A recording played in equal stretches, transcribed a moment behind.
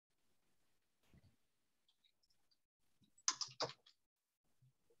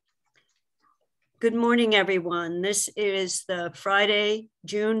Good morning, everyone. This is the Friday,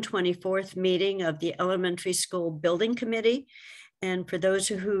 June 24th meeting of the Elementary School Building Committee. And for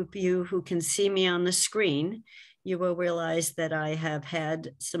those of you who can see me on the screen, you will realize that I have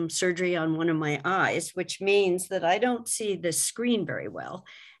had some surgery on one of my eyes, which means that I don't see the screen very well.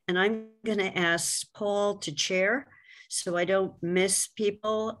 And I'm going to ask Paul to chair so I don't miss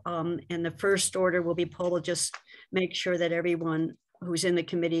people. And the first order will be Paul will just make sure that everyone who's in the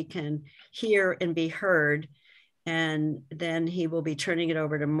committee can hear and be heard. And then he will be turning it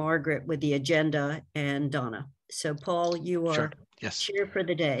over to Margaret with the agenda and Donna. So Paul, you are Sure. Yes. Chair for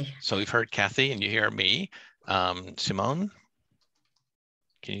the day. So we've heard Kathy and you hear me. Simone,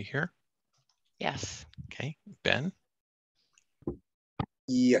 can you hear? Yes. Okay. Ben?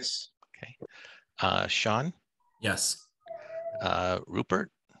 Yes. Okay. Sean? Yes.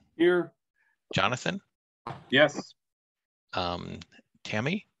 Rupert? Here. Jonathan? Yes.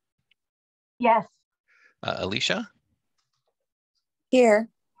 Tammy? Yes. Alicia? Here.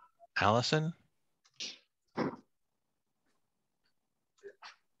 Allison?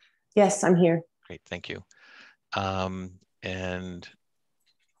 Yes, I'm here. Great, thank you. And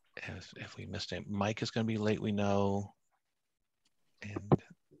if we missed it, Mike is going to be late, we know. And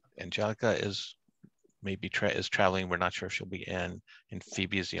Angelica is maybe is traveling. We're not sure if she'll be in. And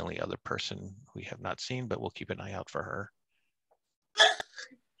Phoebe is the only other person we have not seen, but we'll keep an eye out for her.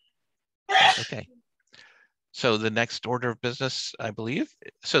 Okay. So the next order of business, I believe.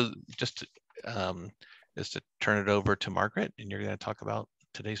 So just is to turn it over to Margaret, and you're going to talk about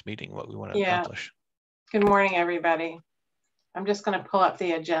today's meeting, what we want to accomplish. Good morning, everybody. I'm just going to pull up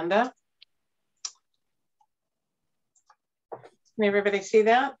the agenda. Can everybody see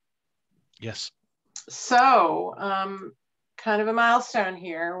that? Yes. So kind of a milestone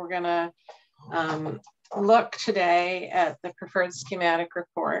here. We're going to look today at the preferred schematic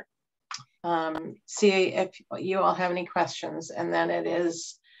report, see if you all have any questions, and then it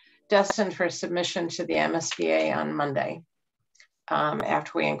is destined for submission to the MSBA on Monday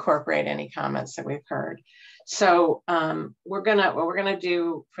after we incorporate any comments that we've heard. So what we're gonna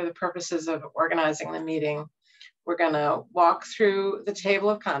do for the purposes of organizing the meeting, we're gonna walk through the table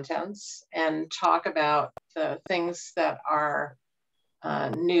of contents and talk about the things that are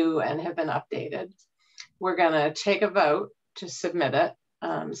new and have been updated. We're gonna take a vote to submit it,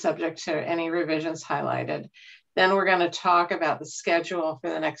 subject to any revisions highlighted. Then we're gonna talk about the schedule for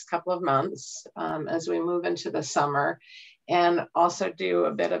the next couple of months as we move into the summer, and also do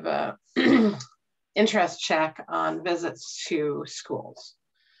a bit of a interest check on visits to schools.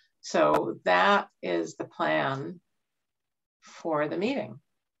 So that is the plan for the meeting.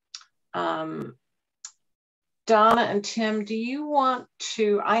 Donna and Tim, do you want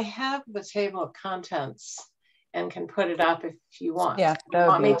to, I have the table of contents and can put it up if you want. Yeah, that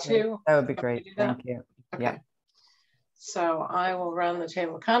would be great. That would be great. Thank you. Okay. Yeah. So I will run the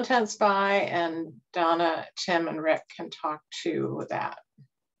table of contents by, and Donna, Tim, and Rick can talk to that.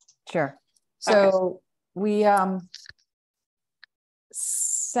 Sure. So we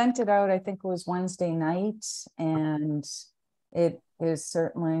sent it out, I think it was Wednesday night, and it is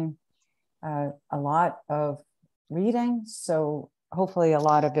certainly a lot of reading. So hopefully a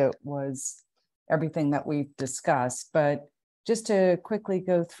lot of it was everything that we've discussed, but just to quickly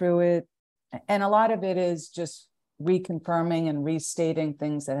go through it, and a lot of it is just reconfirming and restating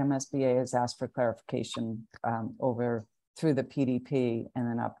things that MSBA has asked for clarification over through the PDP and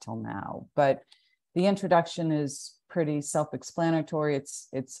then up till now. But the introduction is pretty self-explanatory.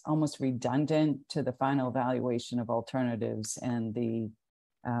 It's almost redundant to the final evaluation of alternatives and the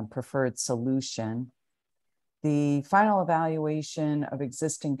preferred solution. The final evaluation of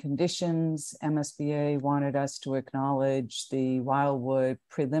existing conditions, MSBA wanted us to acknowledge the Wildwood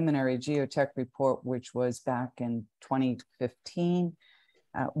preliminary geotech report, which was back in 2015.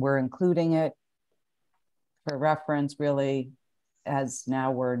 We're including it for reference, really, as now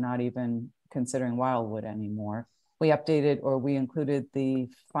we're not even considering Wildwood anymore. We updated, or we included, the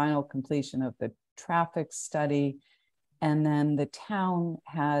final completion of the traffic study, and then the town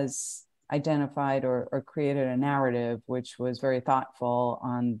has identified or created a narrative which was very thoughtful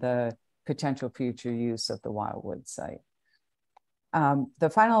on the potential future use of the Wildwood site. The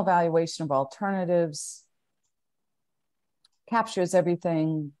final evaluation of alternatives captures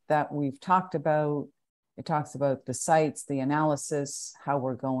everything that we've talked about. It talks about the sites, the analysis, how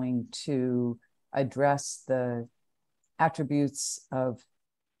we're going to address the attributes of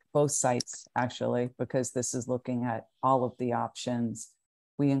both sites, actually, because this is looking at all of the options.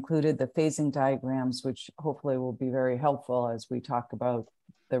 We included the phasing diagrams, which hopefully will be very helpful as we talk about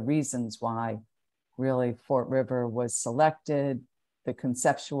the reasons why really Fort River was selected, the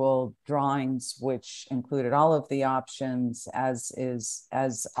conceptual drawings, which included all of the options,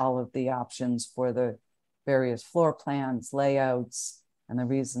 as all of the options for the various floor plans, layouts, and the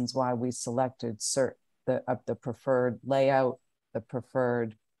reasons why we selected the preferred layout, the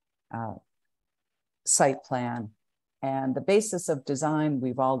preferred site plan. And the basis of design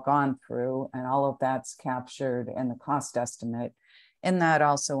we've all gone through, and all of that's captured in the cost estimate. And that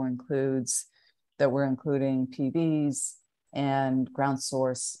also includes that we're including PVs, and ground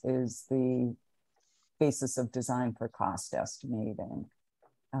source is the basis of design for cost estimating.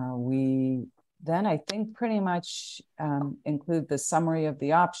 We then, I think, pretty much include the summary of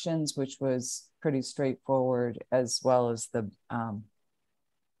the options, which was pretty straightforward, as well as the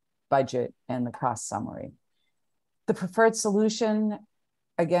budget and the cost summary. The preferred solution,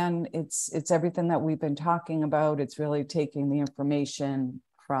 again, it's everything that we've been talking about. It's really taking the information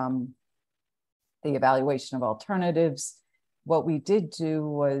from the evaluation of alternatives. What we did do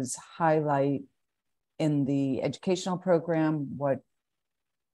was highlight in the educational program what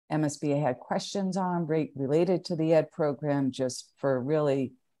MSBA had questions on related to the ed program, just for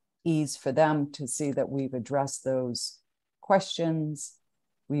really ease for them to see that we've addressed those questions.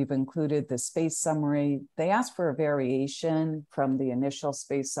 We've included the space summary. They asked for a variation from the initial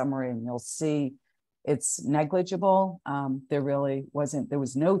space summary, and you'll see it's negligible. There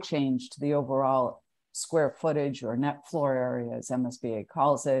was no change to the overall square footage or net floor area, as MSBA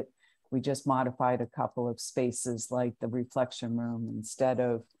calls it. We just modified a couple of spaces, like the reflection room. Instead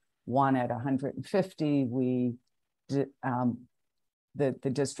of one at 150, the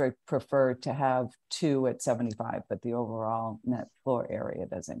district preferred to have two at 75, but the overall net floor area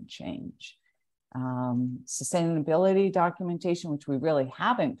doesn't change. Sustainability documentation, which we really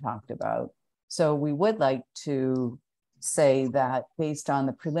haven't talked about. So we would like to say that based on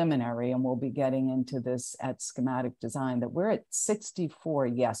the preliminary, and we'll be getting into this at schematic design, that we're at 64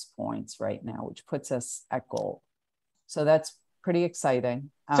 yes points right now, which puts us at gold. So that's pretty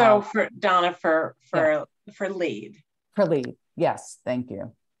exciting. So for Donna, for LEED. For LEED, yes, thank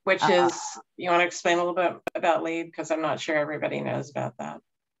you. Which is, you want to explain a little bit about LEED? Because I'm not sure everybody knows about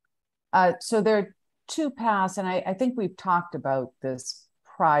that. So there are two paths, and I think we've talked about this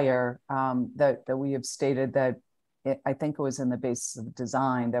prior, that we have stated that I think it was in the basis of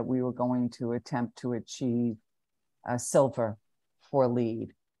design that we were going to attempt to achieve silver for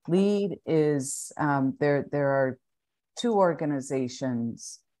LEED. LEED is, there are two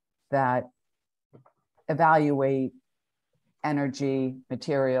organizations that evaluate energy,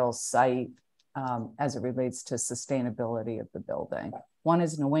 materials, site, as it relates to sustainability of the building. One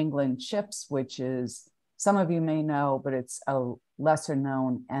is New England CHIPS, which is, some of you may know, but it's a lesser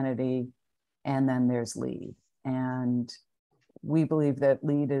known entity. And then there's LEED. And we believe that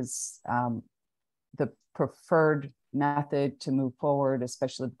LEED is the preferred method to move forward,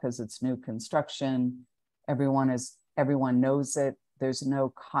 especially because it's new construction. Everyone knows it. There's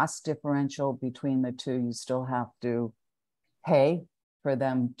no cost differential between the two. You still have to pay for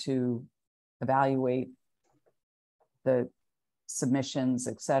them to evaluate the submissions,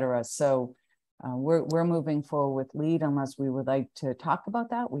 et cetera. So we're moving forward with LEED. Unless we would like to talk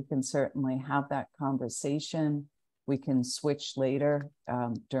about that, we can certainly have that conversation. We can switch later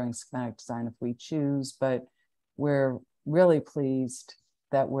during schematic design if we choose, but we're really pleased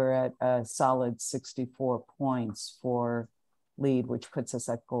that we're at a solid 64 points for LEED, which puts us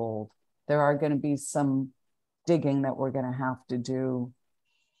at gold. There are going to be some digging that we're going to have to do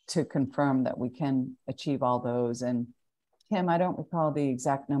to confirm that we can achieve all those. And Kim, I don't recall the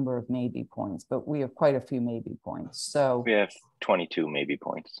exact number of maybe points, but we have quite a few maybe points. So we have 22 maybe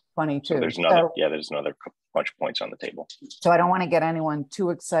points. 22. So there's another, there's another bunch of points on the table. So I don't want to get anyone too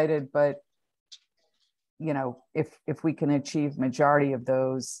excited, but you know, if we can achieve majority of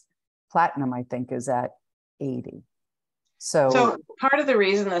those, platinum, I think, is at 80. So part of the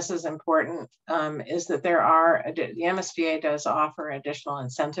reason this is important is that the MSBA does offer additional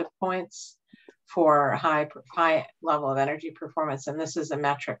incentive points for high level of energy performance, and this is a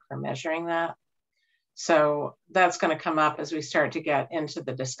metric for measuring that. So that's going to come up as we start to get into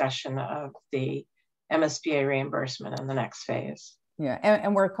the discussion of the MSBA reimbursement in the next phase. Yeah,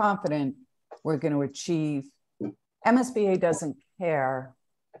 and we're confident we're going to achieve. MSBA doesn't care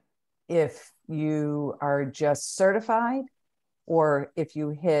if you are just certified or if you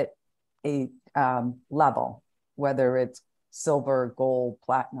hit a level, whether it's silver, gold,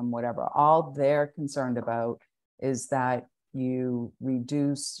 platinum, whatever. All they're concerned about is that you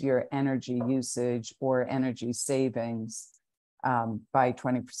reduce your energy usage or energy savings by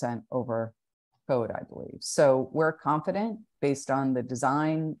 20% over code, I believe. So we're confident based on the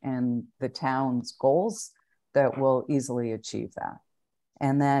design and the town's goals that we'll easily achieve that.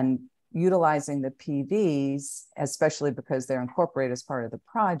 And then utilizing the PVs, especially because they're incorporated as part of the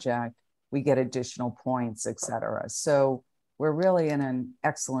project, we get additional points, et cetera. So we're really in an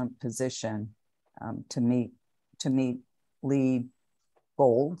excellent position to meet LEED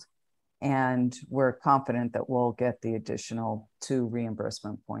Gold. And we're confident that we'll get the additional 2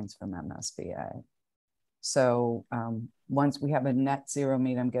 reimbursement points from MSBA. So once we have a net zero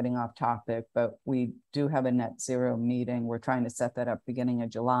meeting, I'm getting off topic, but we do have a net zero meeting. We're trying to set that up beginning of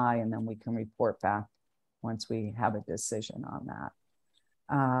July, and then we can report back once we have a decision on that.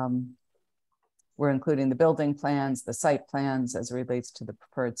 We're including the building plans, the site plans as it relates to the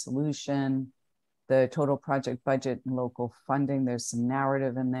preferred solution, the total project budget and local funding. There's some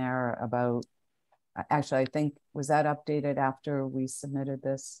narrative in there about, actually, I think, was that updated after we submitted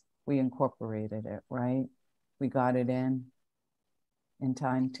this? We incorporated it, right? We got it in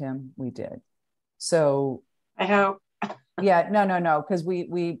time, Tim? We did. So I hope. Yeah, no, because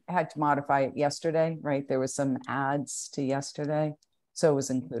we had to modify it yesterday, right? There was some adds to yesterday, so it was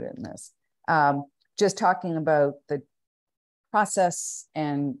included in this. Just talking about the process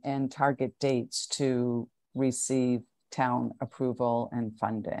and target dates to receive town approval and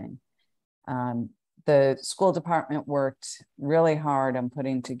funding. The school department worked really hard on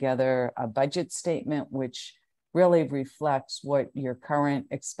putting together a budget statement, which really reflects what your current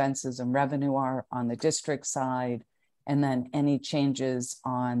expenses and revenue are on the district side, and then any changes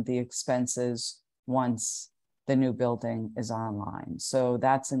on the expenses once the new building is online. So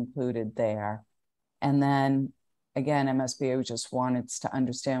that's included there. And then again, MSBA just wanted to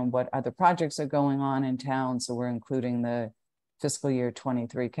understand what other projects are going on in town. So we're including the fiscal year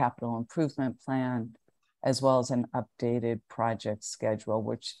 23 capital improvement plan, as well as an updated project schedule,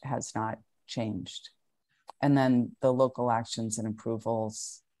 which has not changed. And then the local actions and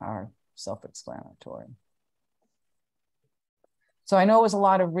approvals are self-explanatory. So I know it was a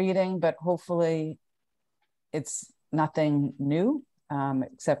lot of reading, but hopefully it's nothing new,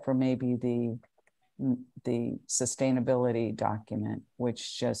 except for maybe the sustainability document,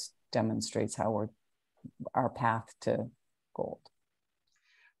 which just demonstrates how our path to gold.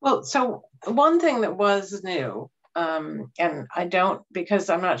 Well, so one thing that was new, and I don't, because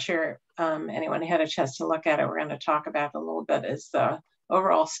I'm not sure anyone had a chance to look at it, we're going to talk about it a little bit, is the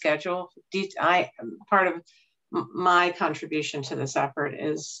overall schedule. Part of my contribution to this effort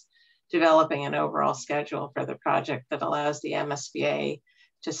is developing an overall schedule for the project that allows the MSBA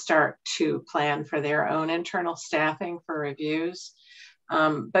to start to plan for their own internal staffing for reviews.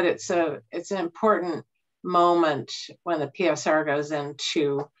 But it's an important moment when the PSR goes in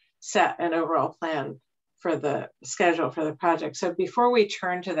to set an overall plan for the schedule for the project. So before we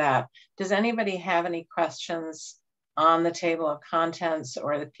turn to that, does anybody have any questions on the table of contents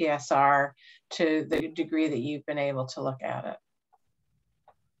or the PSR to the degree that you've been able to look at it?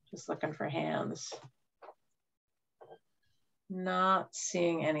 Just looking for hands. Not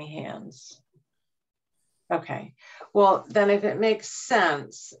seeing any hands. Okay, well then if it makes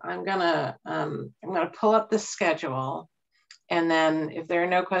sense, I'm gonna pull up the schedule, and then if there are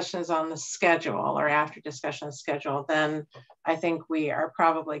no questions on the schedule or after discussion of schedule, then I think we are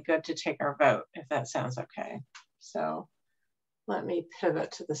probably good to take our vote, if that sounds okay. So let me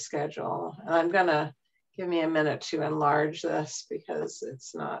pivot to the schedule, and I'm gonna give me a minute to enlarge this because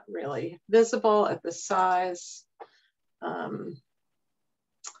it's not really visible at this size.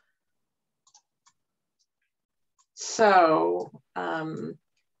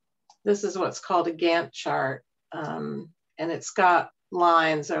 This is what's called a Gantt chart, and it's got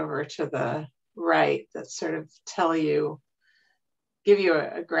lines over to the right that sort of give you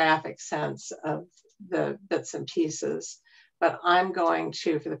a graphic sense of the bits and pieces. But I'm going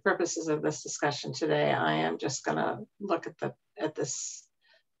to, for the purposes of this discussion today, I am just going to look at this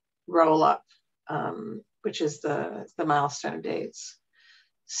roll up, which is the milestone dates.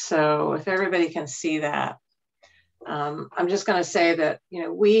 So if everybody can see that, I'm just going to say that,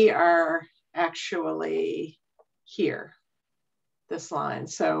 we are actually here, this line.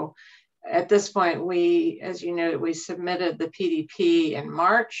 So at this point, as you know, we submitted the PDP in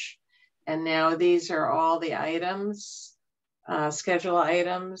March, and now these are all the items, schedule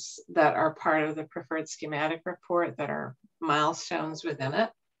items that are part of the preferred schematic report that are milestones within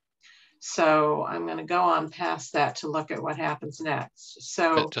it. So I'm going to go on past that to look at what happens next.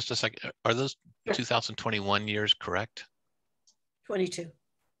 So just a second, are those 2021 years correct? 22.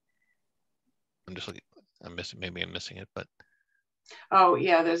 I'm just looking, maybe I'm missing it, but. Oh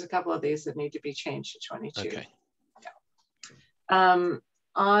yeah, there's a couple of these that need to be changed to 22. Okay. Yeah.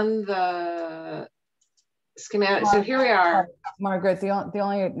 On the schematic. So here we are. Margaret, the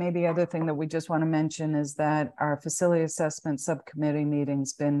only maybe other thing that we just want to mention is that our facility assessment subcommittee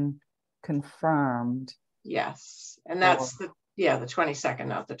meeting's been confirmed. Yes, and that's the 22nd,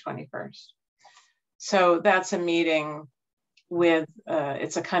 not the 21st. So that's a meeting with,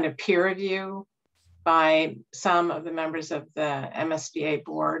 it's a kind of peer review by some of the members of the MSBA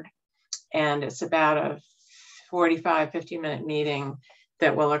board. And it's about a 50-minute meeting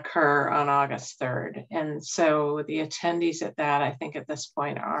that will occur on August 3rd. And so the attendees at that, I think at this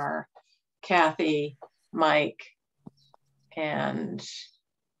point, are Kathy, Mike, and is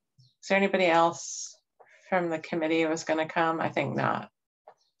there anybody else from the committee who was going to come? I think not.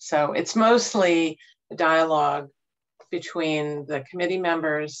 So it's mostly a dialogue between the committee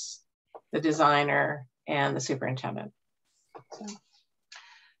members, the designer, and the superintendent. So,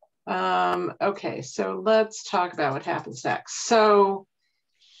 okay, so let's talk about what happens next. So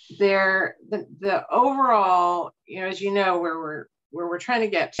the overall, you know, as you know, where we're trying to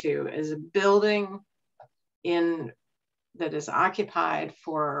get to is a building that is occupied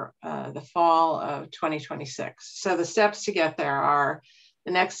for the fall of 2026. So the steps to get there are,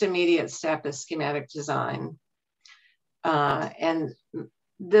 the next immediate step is schematic design. And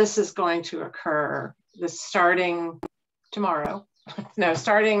this is going to occur starting tomorrow, no,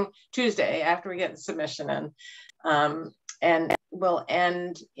 starting Tuesday after we get the submission in, and will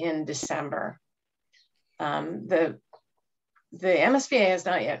end in December. The MSBA has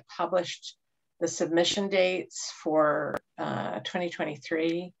not yet published the submission dates for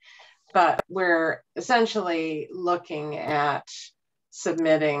 2023, but we're essentially looking at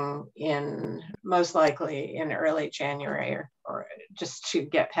submitting in most likely in early January or just to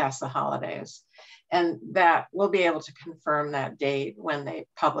get past the holidays. And that we'll be able to confirm that date when they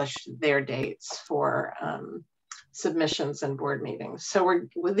publish their dates for submissions and board meetings. So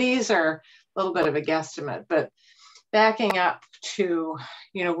these are a little bit of a guesstimate, but backing up to,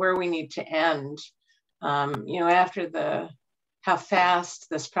 you know, where we need to end, you know, after how fast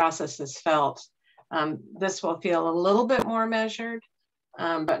this process is felt, this will feel a little bit more measured,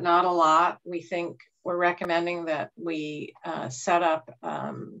 but not a lot. We think we're recommending that we set up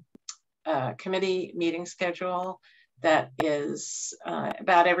a committee meeting schedule that is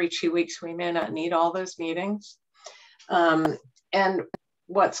about every 2 weeks. We may not need all those meetings. And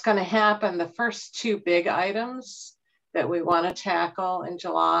what's going to happen, the first two big items that we want to tackle in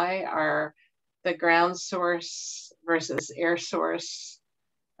July are the ground source versus air source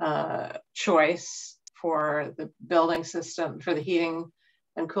choice for the building system, for the heating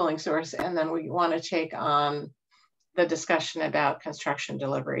and cooling source. And then we want to take on the discussion about construction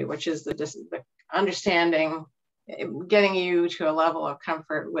delivery, which is the understanding, getting you to a level of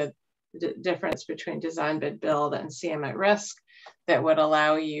comfort with the difference between design, bid, build, and CM at risk that would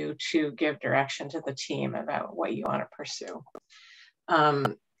allow you to give direction to the team about what you want to pursue.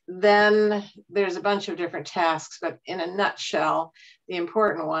 Then there's a bunch of different tasks, but in a nutshell, the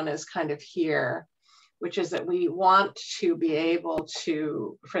important one is kind of here, which is that we want to be able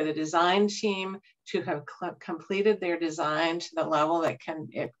to, for the design team to have completed their design to the level that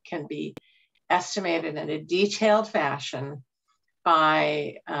it can be estimated in a detailed fashion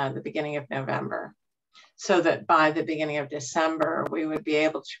by the beginning of November, so that by the beginning of December, we would be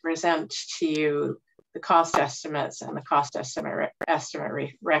able to present to you the cost estimates and the cost estimate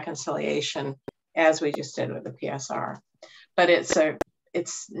reconciliation as we just did with the PSR. But it's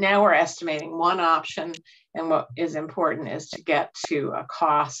now we're estimating one option, and what is important is to get to a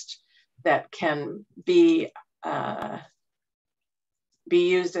cost that can be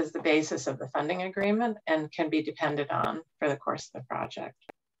used as the basis of the funding agreement and can be depended on for the course of the project.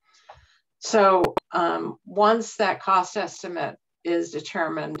 So once that cost estimate is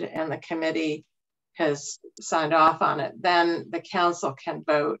determined and the committee has signed off on it, then the council can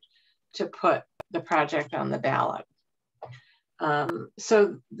vote to put the project on the ballot.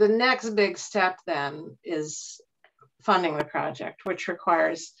 So the next big step then is funding the project, which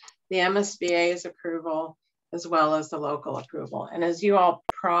requires the MSBA's approval as well as the local approval. And as you all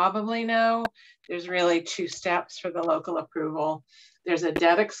probably know, there's really two steps for the local approval. There's a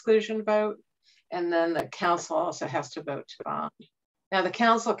debt exclusion vote, and then the council also has to vote to bond. Now the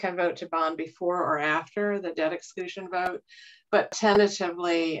council can vote to bond before or after the debt exclusion vote, but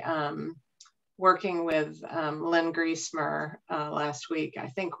tentatively, working with Lynn Griesmer last week, I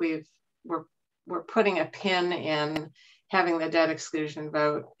think we're putting a pin in having the debt exclusion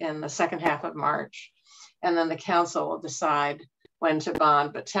vote in the second half of March. And then the council will decide when to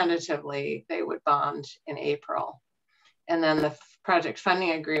bond, but tentatively they would bond in April. And then the project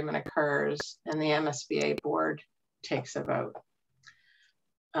funding agreement occurs and the MSBA board takes a vote.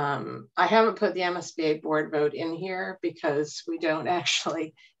 I haven't put the MSBA board vote in here because we don't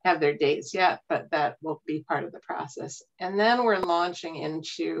actually have their dates yet, but that will be part of the process. And then we're launching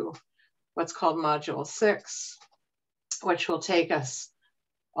into what's called Module 6, which will take us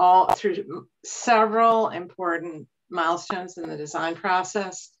all through several important milestones in the design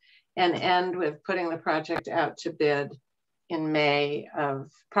process and end with putting the project out to bid in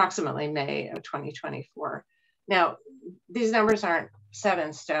approximately May of 2024. Now, these numbers aren't set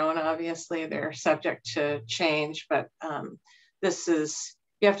in stone, obviously, they're subject to change, but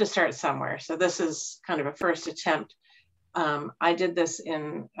you have to start somewhere. So this is kind of a first attempt. I did this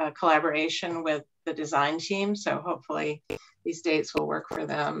in collaboration with the design team, so hopefully these dates will work for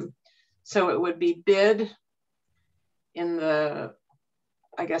them. So it would be bid in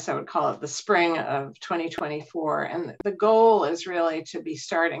I guess I would call it the spring of 2024. And the goal is really to be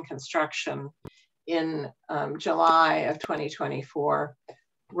starting construction in July of 2024,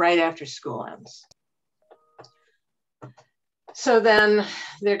 right after school ends. So then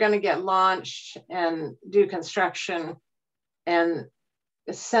they're going to get launched and do construction. And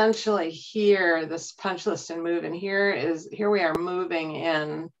essentially here, this punch list and move in here we are moving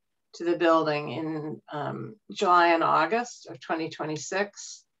in to the building in July and August of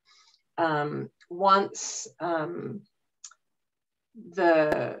 2026. Once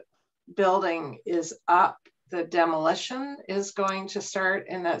the building is up, the demolition is going to start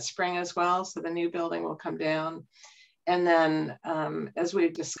in that spring as well. So the new building will come down. And then as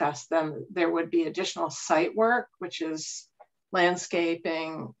we've discussed them, there would be additional site work, which is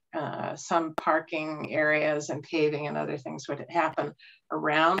landscaping, some parking areas and paving and other things would happen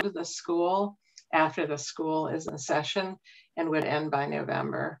around the school after the school is in session and would end by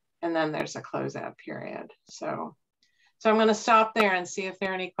November. And then there's a closeout period. So I'm going to stop there and see if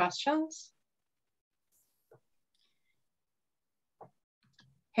there are any questions.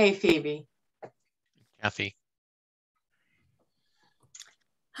 Hey, Phoebe. Kathy.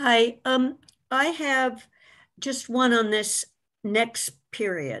 Hi, I have just one on this next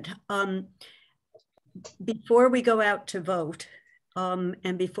period. Before we go out to vote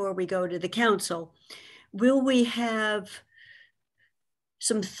and before we go to the council, will we have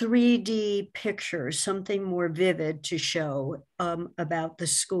some 3D pictures, something more vivid to show about the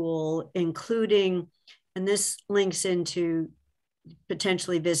school, including, and this links into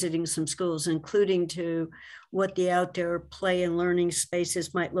potentially visiting some schools, including to what the outdoor play and learning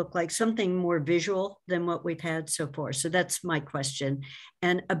spaces might look like, something more visual than what we've had so far. So that's my question.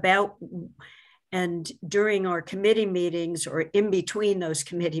 And during our committee meetings or in between those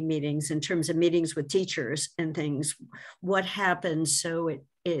committee meetings, in terms of meetings with teachers and things, what happens so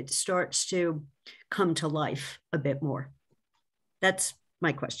it starts to come to life a bit more? That's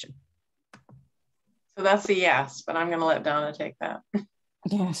my question. So that's a yes, but I'm going to let Donna take that.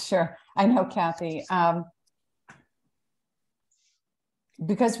 Yeah, sure. I know, Kathy.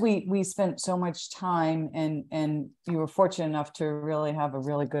 Because we spent so much time and you were fortunate enough to really have a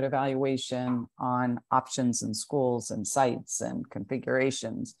really good evaluation on options and schools and sites and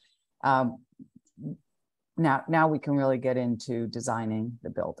configurations. Now we can really get into designing the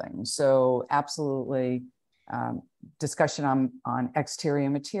building. So absolutely. Discussion on exterior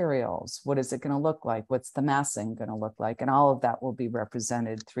materials. What is it going to look like? What's the massing going to look like? And all of that will be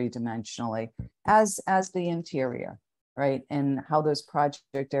represented three-dimensionally as the interior, right? And how those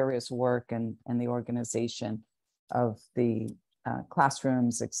project areas work and the organization of the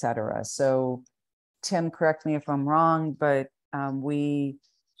classrooms, et cetera. So Tim, correct me if I'm wrong, but we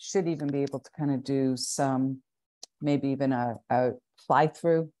should even be able to kind of do some, maybe even a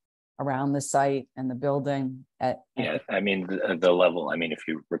fly-through around the site and the building. Yeah, I mean, the level, I mean, if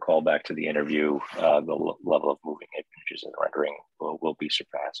you recall back to the interview, the level of moving images and rendering will be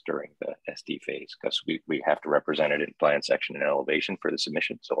surpassed during the SD phase, because we have to represent it in plan, section, and elevation for the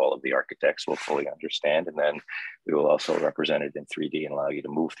submission. So all of the architects will fully understand. And then we will also represent it in 3D and allow you to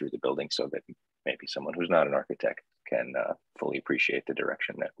move through the building so that maybe someone who's not an architect can fully appreciate the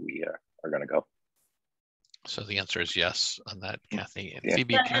direction that we are going to go. So the answer is yes on that, Kathy. And Yeah.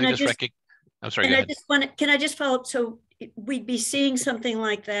 Phoebe, can I just I'm sorry, go ahead. Can I just follow up? So we'd be seeing something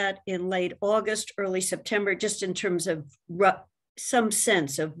like that in late August, early September, just in terms of some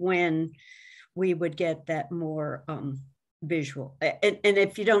sense of when we would get that more visual. And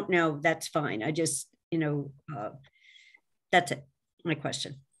if you don't know, that's fine. I just, that's it, my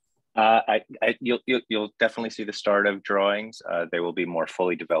question. You'll definitely see the start of drawings. They will be more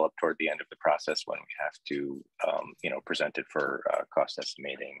fully developed toward the end of the process when we have to, present it for cost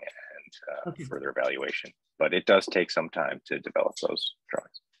estimating and further evaluation. But it does take some time to develop those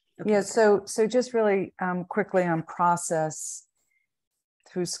drawings. Yeah. So just really quickly on process.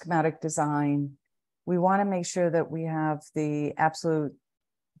 through schematic design, we want to make sure that we have the absolute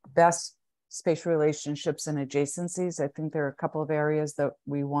best spatial relationships and adjacencies. I think there are a couple of areas that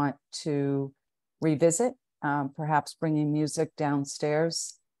we want to revisit, perhaps bringing music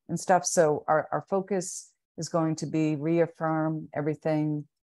downstairs and stuff. So our focus is going to be reaffirm everything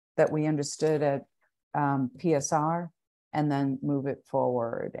that we understood at PSR and then move it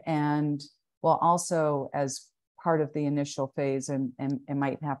forward. And we'll also, as part of the initial phase, and it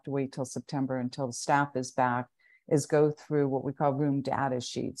might have to wait till September until the staff is back, is go through what we call room data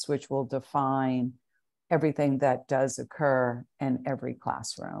sheets, which will define everything that does occur in every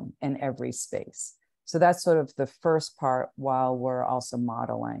classroom, in every space. So that's sort of the first part while we're also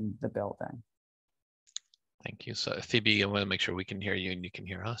modeling the building. Thank you. So Phoebe, I want to make sure we can hear you and you can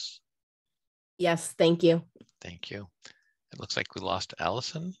hear us. Yes, thank you. Thank you. It looks like we lost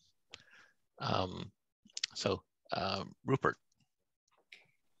Allison. Rupert.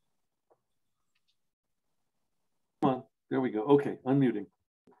 Come on, there we go. Okay, unmuting.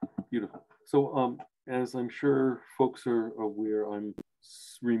 Beautiful. So as I'm sure folks are aware, I'm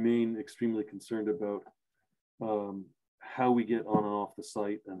remain extremely concerned about how we get on and off the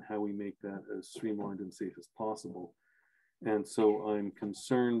site and how we make that as streamlined and safe as possible. And so I'm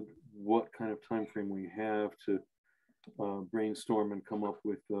concerned what kind of time frame we have to brainstorm and come up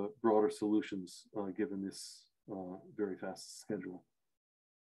with broader solutions given this very fast schedule.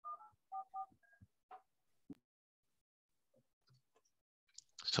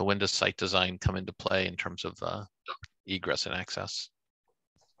 So when does site design come into play in terms of egress and access?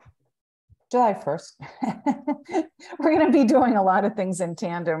 July 1st. We're going to be doing a lot of things in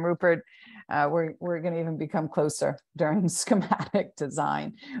tandem, Rupert. We're going to even become closer during schematic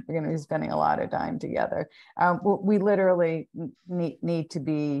design. We're going to be spending a lot of time together. We literally need to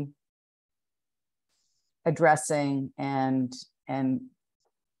be addressing and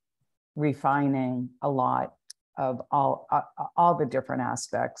refining a lot of all the different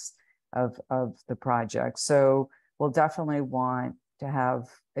aspects of the project. So we'll definitely want to have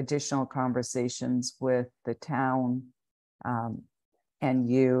additional conversations with the town and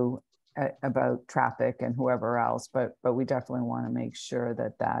you about traffic and whoever else, but we definitely want to make sure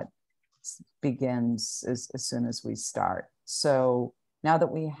that that begins as soon as we start. So now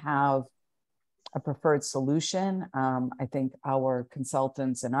that we have a preferred solution, I think our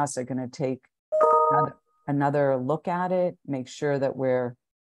consultants and us are going to take another look at it, make sure that we're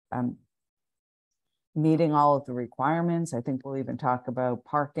meeting all of the requirements. I think we'll even talk about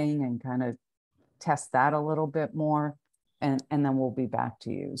parking and kind of test that a little bit more, and then we'll be back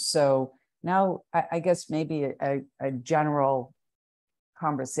to you. So now I guess maybe a general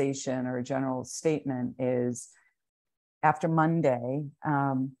conversation or a general statement is after Monday,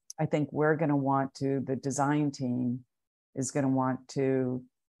 I think we're going to want to, the design team is going to want to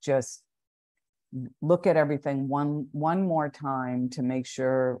just look at everything one more time to make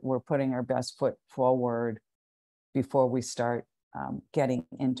sure we're putting our best foot forward before we start getting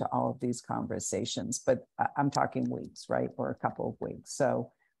into all of these conversations. But I'm talking weeks, right? Or a couple of weeks.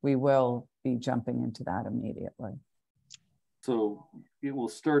 So we will be jumping into that immediately. So it will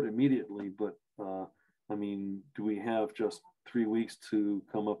start immediately, but I mean, do we have just 3 weeks to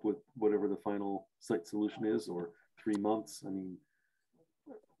come up with whatever the final site solution is, or 3 months? I mean,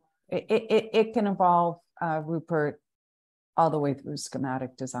 it can evolve, Rupert, all the way through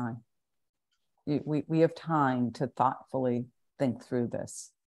schematic design. We have time to thoughtfully think through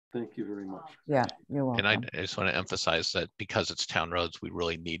this. thank you very much. Yeah, you're welcome. And I just want to emphasize that because it's town roads, we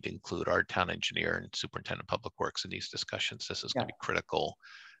really need to include our town engineer and superintendent of public works in these discussions. This is going to be critical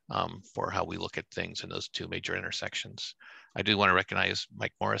for how we look at things in those two major intersections. I do want to recognize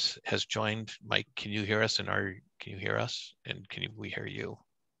Mike Morris has joined. Mike, can you hear us? And can you hear us? And we hear you?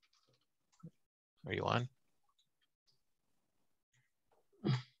 Are you on?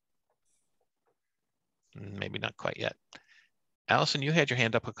 Maybe not quite yet. Allison, you had your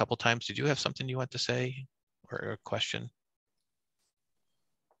hand up a couple times. Did you have something you want to say or a question?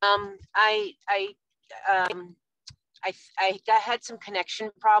 I had some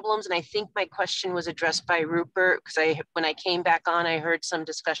connection problems, and I think my question was addressed by Rupert, because when I came back on, I heard some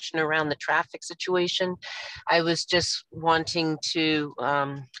discussion around the traffic situation. I was just wanting to,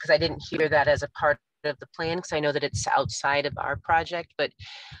 because I didn't hear that as a part of the plan, because I know that it's outside of our project, but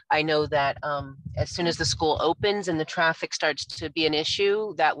I know that as soon as the school opens and the traffic starts to be an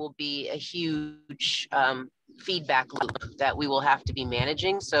issue, that will be a huge feedback loop that we will have to be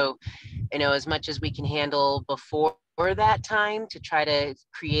managing. So, you know, as much as we can handle before that time to try to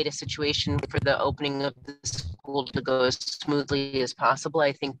create a situation for the opening of the school to go as smoothly as possible,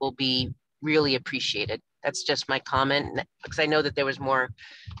 I think will be really appreciated. That's just my comment, because I know that there was more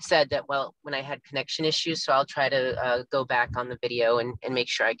said that, well, when I had connection issues, so I'll try to go back on the video and make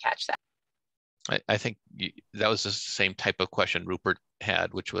sure I catch that. I think that was the same type of question Rupert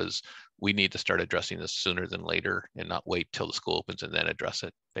had, which was, we need to start addressing this sooner than later and not wait till the school opens and then address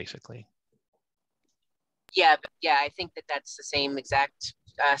it, basically. Yeah, I think that that's the same exact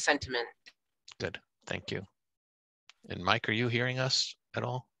sentiment. Good, thank you. And Mike, are you hearing us at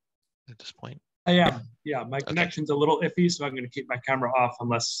all at this point? I am, yeah, my connection's a little iffy, so I'm gonna keep my camera off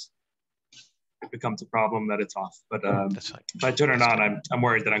unless it becomes a problem that it's off. But if I turn it on, I'm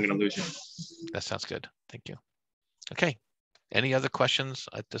worried that I'm gonna lose you. That sounds good, thank you. Okay, any other questions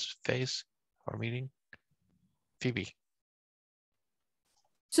at this phase of our meeting? Phoebe.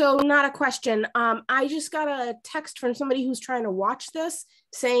 So not a question. I just got a text from somebody who's trying to watch this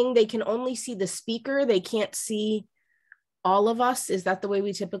saying they can only see the speaker. They can't see all of us. Is that the way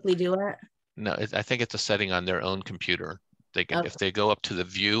we typically do it? No, I think it's a setting on their own computer. They can, if they go up to the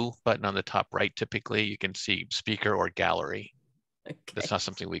view button on the top right, typically you can see speaker or gallery. Okay. That's not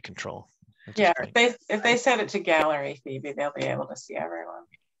something we control. Yeah, if they set it to gallery, Phoebe, they'll be able to see everyone.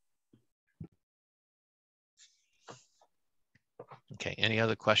 Okay, any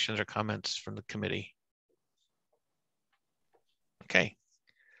other questions or comments from the committee? Okay,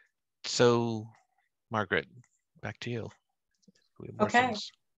 so Margaret, back to you. Okay.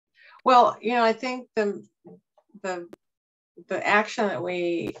 Things. Well, you know, I think the action that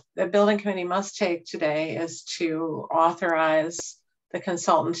the building committee must take today is to authorize the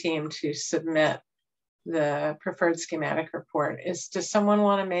consultant team to submit the preferred schematic report. Does someone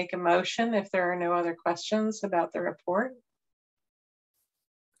want to make a motion if there are no other questions about the report?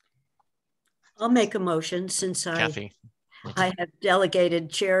 I'll make a motion since Kathy. I have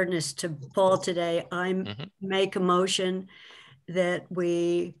delegated chairness to Paul today. I make a motion that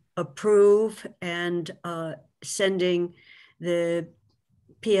we approve and sending the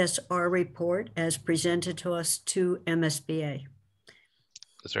PSR report as presented to us to MSBA.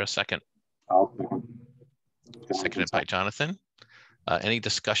 Is there a second? Seconded by Jonathan. Any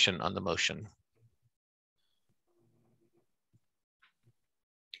discussion on the motion?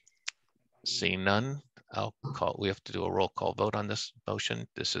 Seeing none, we have to do a roll call vote on this motion.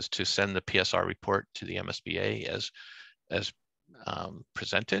 This is to send the PSR report to the MSBA as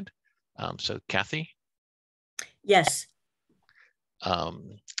presented. So Kathy? Yes.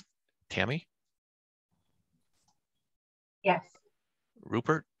 Tammy? Yes.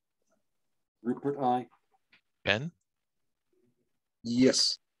 Rupert? Rupert, aye. Ben?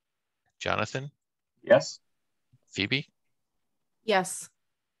 Yes. Jonathan? Yes. Phoebe? Yes.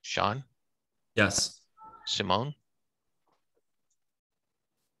 Sean? Yes. Simone?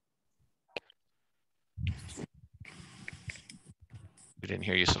 We didn't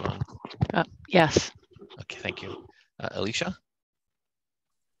hear you, Simone. Yes. Okay, thank you. Alicia?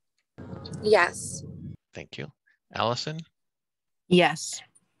 Yes. Thank you. Allison? Yes.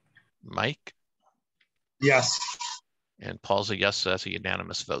 Mike? Yes. And Paul's a yes, so that's a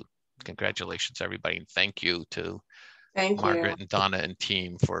unanimous vote. Congratulations, everybody. And thank you to Margaret and Donna and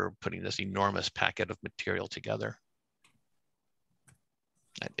team for putting this enormous packet of material together.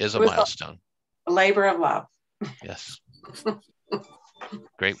 That is a milestone. A labor of love. Yes.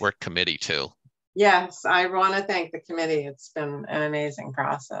 Great work committee too. Yes, I want to thank the committee. It's been an amazing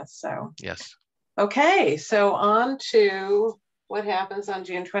process. So yes. Okay, so on to what happens on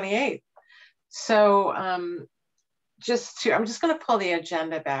June 28th. So I'm just going to pull the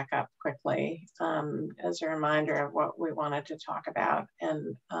agenda back up quickly as a reminder of what we wanted to talk about.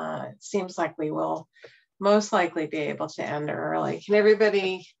 And it seems like we will most likely be able to end early. Can I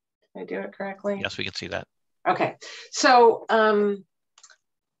do it correctly? Yes, we can see that. Okay, so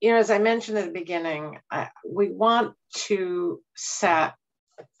you know, as I mentioned at the beginning, we want to set,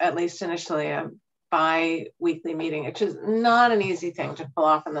 at least initially, a bi-weekly meeting, which is not an easy thing to pull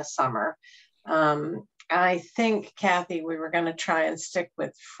off in the summer. I think, Kathy, we were going to try and stick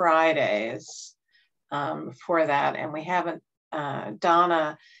with Fridays for that, and we haven't.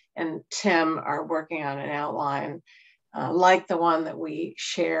 Donna and Tim are working on an outline like the one that we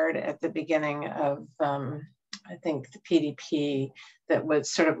shared at the beginning of, I think, the PDP, that would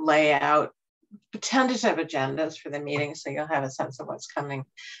sort of lay out tentative agendas for the meeting, so you'll have a sense of what's coming.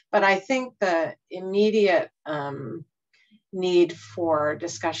 But I think the immediate need for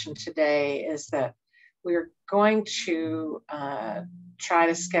discussion today is that we're going to try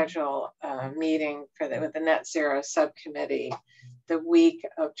to schedule a meeting with the Net Zero subcommittee the week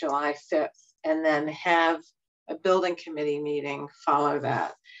of July 5th, and then have a building committee meeting follow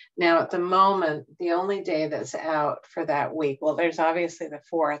that. Now, at the moment, the only day that's out for that week, well, there's obviously the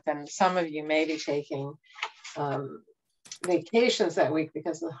 4th, and some of you may be taking vacations that week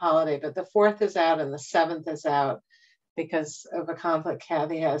because of the holiday, but the 4th is out and the 7th is out because of a conflict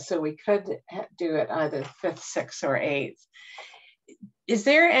Kathy has. So we could do it either 5th, 6th, or 8th. Is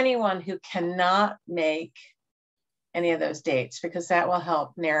there anyone who cannot make any of those dates? Because that will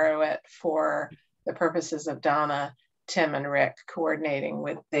help narrow it for the purposes of Donna, Tim, and Rick coordinating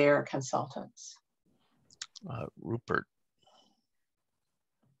with their consultants. Rupert.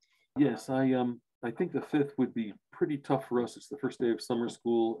 Yes, I think the 5th would be pretty tough for us. It's the first day of summer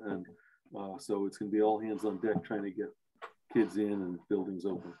school, and so it's going to be all hands on deck trying to get kids in and buildings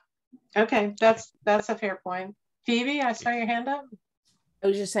open. Okay, that's a fair point. Phoebe, I saw your hand up. I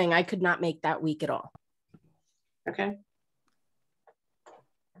was just saying I could not make that week at all. Okay.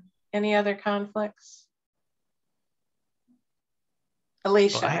 Any other conflicts?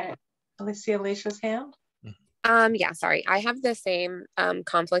 Alicia, I see Alicia's hand. Yeah, sorry. I have the same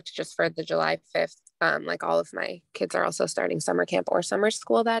conflict just for the July 5th. Like all of my kids are also starting summer camp or summer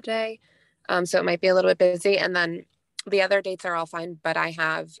school that day. So it might be a little bit busy. And then the other dates are all fine, but I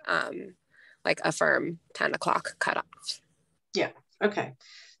have like a firm 10 o'clock cutoff. Yeah, okay.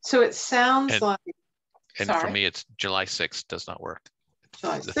 So it sounds like, and sorry. For me, it's July 6th does not work.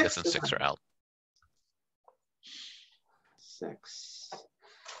 July the 6th 5th and 6th are out. 6.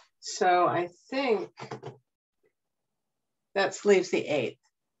 So I think that leaves the 8th.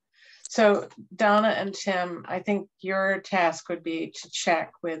 So Donna and Tim, I think your task would be to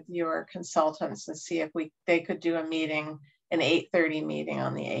check with your consultants and see if they could do a meeting, an 8:30 meeting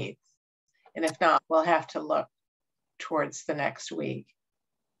on the 8th. And if not, we'll have to look towards the next week.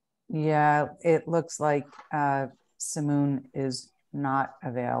 Yeah, it looks like Simoon is not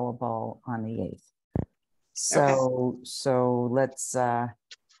available on the 8th. So let's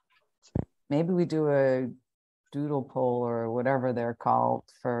maybe we do a doodle poll or whatever they're called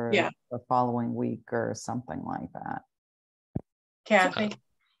for the following week or something like that. Kathy?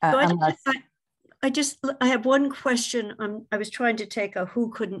 I have one question. I was trying to take a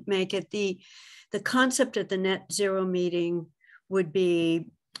who couldn't make it. The concept of the net zero meeting would be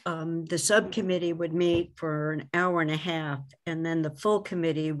the subcommittee would meet for an hour and a half, and then the full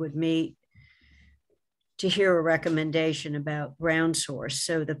committee would meet to hear a recommendation about ground source.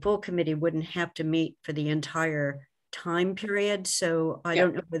 So the full committee wouldn't have to meet for the entire time period. So I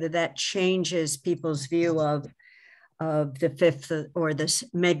don't know whether that changes people's view of the 5th or this,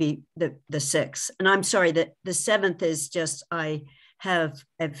 maybe the 6th. And I'm sorry that the 7th is just, I have,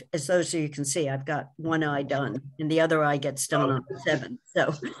 as those of you can see, I've got one eye done and the other eye gets done on the 7th.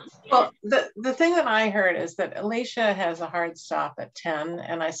 So, well, the thing that I heard is that Alicia has a hard stop at 10,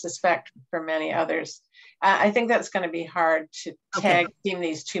 and I suspect for many others, I think that's going to be hard to tag team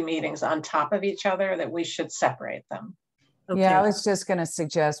these two meetings on top of each other, that we should separate them. Okay. Yeah, I was just going to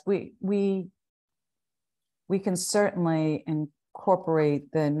suggest we can certainly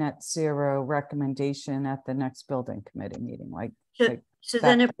incorporate the net zero recommendation at the next building committee meeting. So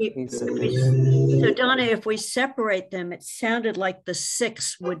then so Donna, if we separate them, it sounded like the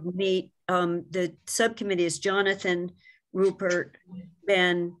 6th would meet, the subcommittee is Jonathan, Rupert,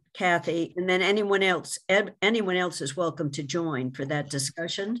 Ben, Kathy, and then anyone else is welcome to join for that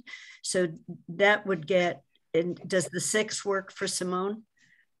discussion. So that would get, and does the 6th work for Simone?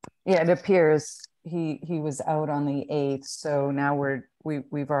 Yeah, it appears he was out on the 8th. So now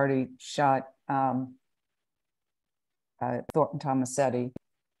we've already shot Thornton Tomasetti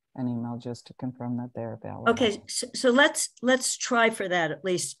an email just to confirm that they're available. Okay, so let's try for that at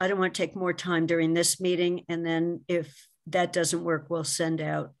least. I don't want to take more time during this meeting, and then if that doesn't work, we'll send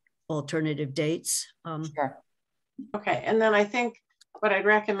out alternative dates. Sure. Okay, and then I think what I'd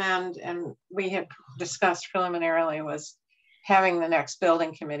recommend, and we had discussed preliminarily, was having the next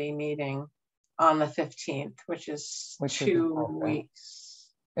building committee meeting on the 15th, which is 2 weeks.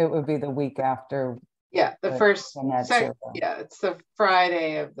 It would be the week after. Yeah, it's the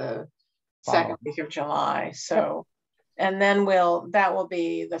Friday of the second week of July. So, and then that will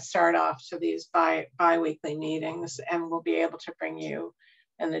be the start off to these bi-weekly meetings, and we'll be able to bring you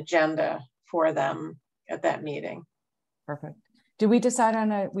an agenda for them at that meeting. Perfect. Did we decide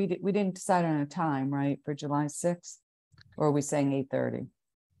on we didn't decide on a time, right, for July 6th? Or are we saying 8:30?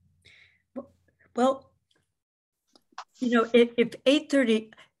 Well, if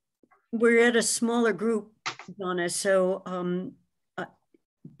 8:30, we're at a smaller group, Donna, so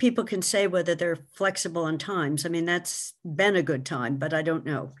people can say whether they're flexible on times. I mean, that's been a good time, but I don't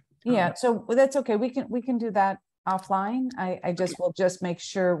know. Yeah, so that's okay. We can do that offline. I just will just make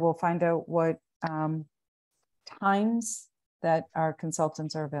sure we'll find out what times that our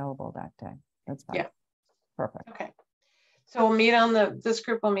consultants are available that day. That's fine. Yeah. Perfect. Okay. So we'll meet on this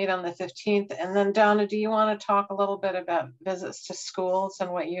group will meet on the 15th. And then Donna, do you want to talk a little bit about visits to schools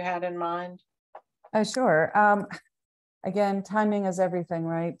and what you had in mind? Sure. Again, timing is everything,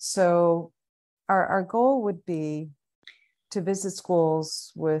 right? So our goal would be to visit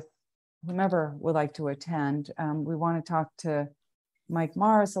schools with whomever would like to attend. We want to talk to Mike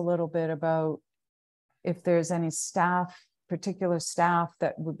Morris a little bit about if there's any staff, particular staff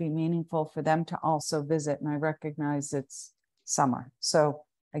that would be meaningful for them to also visit. And I recognize it's summer. So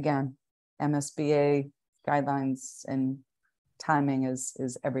again, MSBA guidelines and timing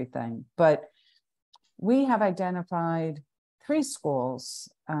is everything. But we have identified 3 schools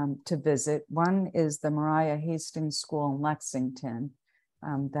to visit. One is the Mariah Hastings School in Lexington.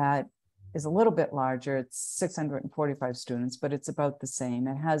 That is a little bit larger. It's 645 students, but it's about the same.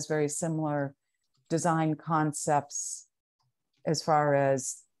 It has very similar design concepts as far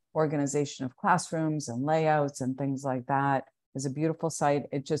as organization of classrooms and layouts and things like that. It's a beautiful site.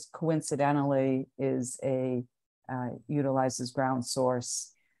 It just coincidentally is utilizes ground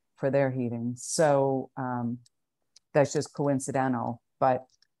source for their heating. So that's just coincidental. But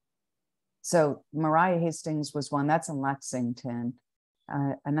so Mariah Hastings was one that's in Lexington.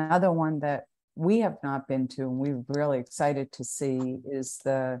 Another one that we have not been to and we're really excited to see is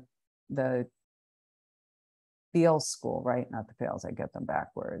the Beale School, right? Not the Fales, I get them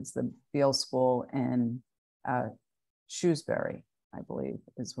backwards. The Beale School in Shrewsbury, I believe,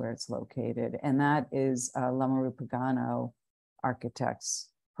 is where it's located. And that is Lamaru Pagano Architects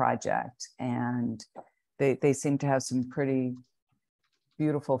project. And they seem to have some pretty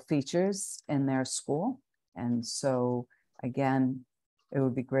beautiful features in their school. And so again, it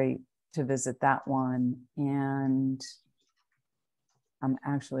would be great to visit that one. And I'm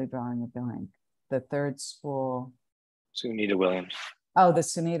actually drawing a blank. The third school. Sunita Williams. Oh, the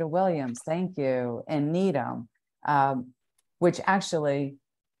Sunita Williams, thank you. And Needham, which actually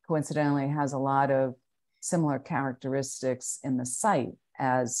coincidentally has a lot of similar characteristics in the site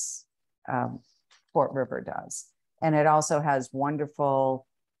as Fort River does. And it also has wonderful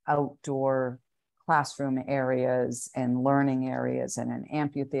outdoor classroom areas and learning areas and an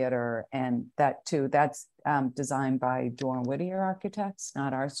amphitheater. And that too, that's designed by Dorn Whittier Architects,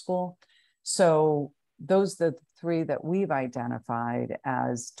 not our school. So those are the 3 that we've identified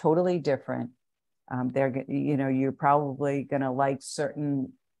as totally different. You're probably going to like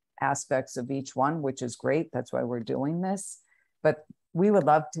certain aspects of each one, which is great. That's why we're doing this. But we would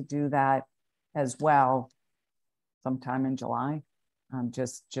love to do that as well sometime in July,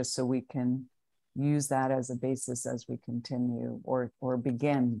 just so we can use that as a basis as we continue or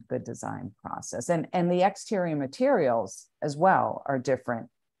begin the design process. And the exterior materials as well are different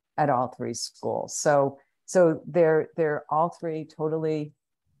at all 3 schools. So they're all 3 totally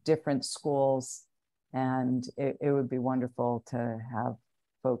different schools, and it would be wonderful to have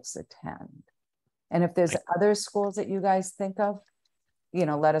folks attend. And if there's other schools that you guys think of,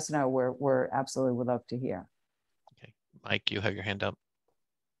 let us know. We're absolutely would love to hear. Okay, Mike, you have your hand up.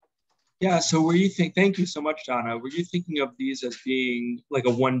 Yeah, so thank you so much, Donna. Were you thinking of these as being like a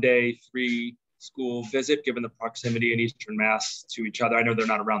 1-day, 3 school visit, given the proximity in Eastern Mass to each other? I know they're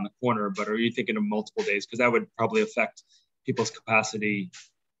not around the corner, but are you thinking of multiple days? Because that would probably affect people's capacity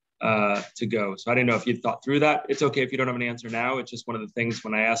to go. So I didn't know if you'd thought through that. It's okay if you don't have an answer now. It's just one of the things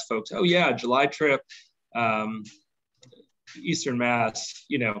when I ask folks, oh yeah, July trip, Eastern Mass,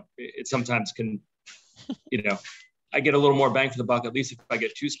 it sometimes can, I get a little more bang for the buck, at least if I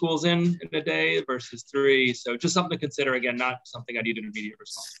get 2 schools in a day versus 3. So just something to consider. Again, not something I need an immediate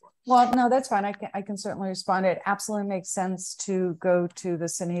response for. Well, no, that's fine. I can certainly respond. It absolutely makes sense to go to the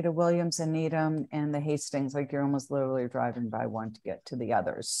Sunita Williams and Needham and the Hastings, like you're almost literally driving by one to get to the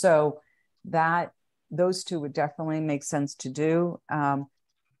others. So those 2 would definitely make sense to do.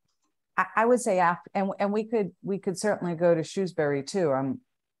 I would say after, and we could certainly go to Shrewsbury too.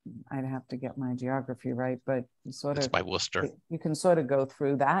 I'd have to get my geography right, but you It's by Worcester. You can sort of go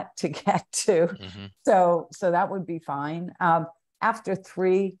through that to get to. Mm-hmm. So that would be fine. After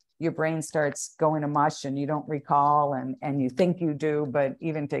 3, your brain starts going to mush and you don't recall and you think you do, but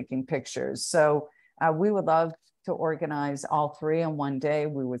even taking pictures. So we would love to organize all 3 in one day.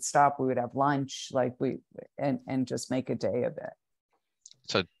 We would stop, we would have lunch, and just make a day of it.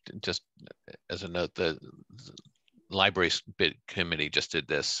 So just as a note, the library bid committee just did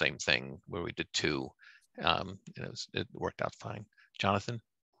this same thing where we did 2. It worked out fine. Jonathan?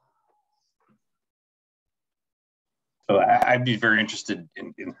 So I'd be very interested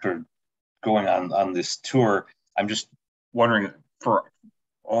in sort of going on this tour. I'm just wondering, for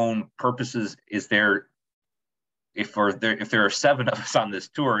own purposes, is there if there are 7 of us on this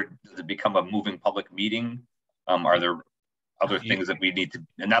tour, does it become a moving public meeting? Are there other things that we need to,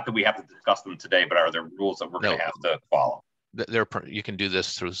 and not that we have to discuss them today, but are there rules that we're going to have to follow? You can do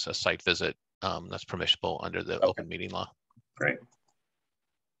this through a site visit. That's permissible under the open meeting law. Great.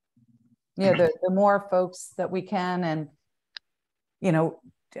 Yeah, the more folks that we can, and you know,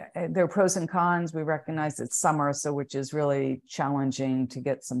 there are pros and cons. We recognize it's summer, so which is really challenging to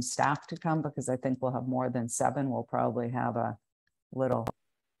get some staff to come, because I think we'll have more than 7. We'll probably have a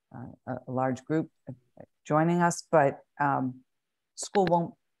large group joining us, but school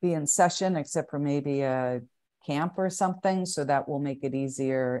won't be in session except for maybe a camp or something, so that will make it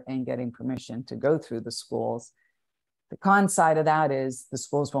easier in getting permission to go through the schools. The con side of that is the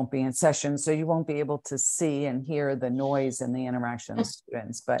schools won't be in session, so you won't be able to see and hear the noise and the interaction of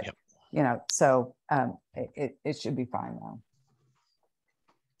students. But you know, so it should be fine though.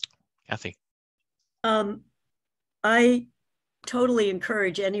 Kathy. I totally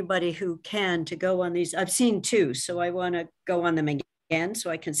encourage anybody who can to go on these. I've seen 2, so I want to go on them again so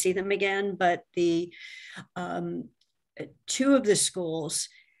I can see them again. But the 2 of the schools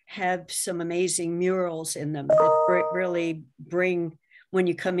have some amazing murals in them that really bring, when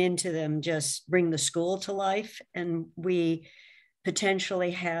you come into them, just bring the school to life. And we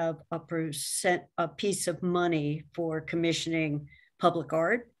potentially have a piece of money for commissioning public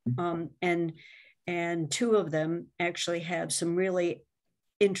art. And 2 of them actually have some really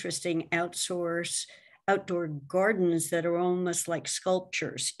interesting outdoor gardens that are almost like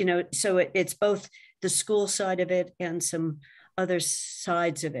sculptures, you know, so it's both the school side of it and some other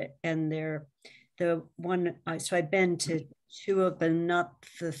sides of it. And they're the one, so I've been to 2 of them, not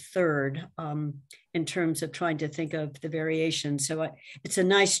the 3rd, in terms of trying to think of the variation. So it's a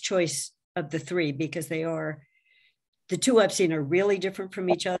nice choice of the 3, because they are, the 2 I've seen are really different from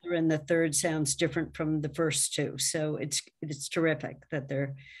each other, and the 3rd sounds different from the first 2. So it's terrific that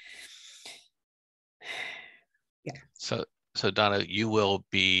they're, yeah. So Donna, you will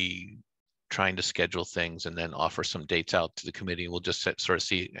be trying to schedule things and then offer some dates out to the committee. We'll just sort of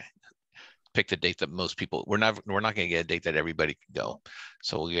pick the date that most people, we're not going to get a date that everybody can go.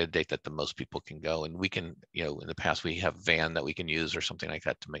 So we'll get a date that the most people can go, and we can, you know, in the past we have van that we can use or something like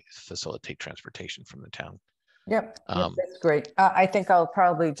that to facilitate transportation from the town. Yep, that's great. I think I'll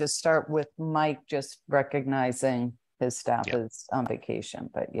probably just start with Mike, just recognizing his staff is on vacation,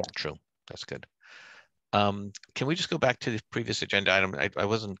 but yeah. True, that's good. Can we just go back to the previous agenda item? I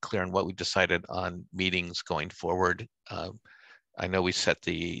wasn't clear on what we decided on meetings going forward. I know we set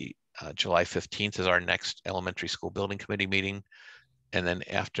the July 15th as our next elementary school building committee meeting. And then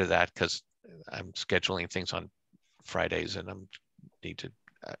after that, because I'm scheduling things on Fridays and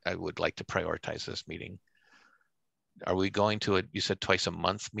I would like to prioritize this meeting. Are we going to you said twice a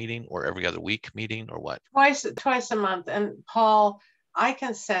month meeting or every other week meeting or what? Twice a month. And Paul, I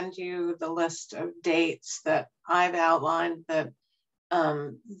can send you the list of dates that I've outlined that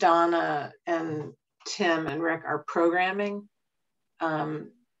Donna and Tim and Rick are programming. Can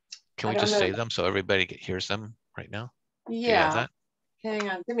we just say them so everybody hears them right now? Yeah. Hang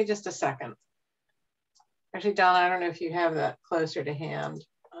on, give me just a second. Actually, Donna, I don't know if you have that closer to hand.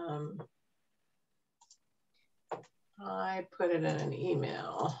 I put it in an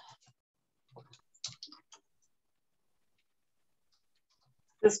email.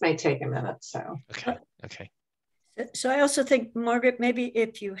 This may take a minute, so. Okay. So I also think, Margaret, maybe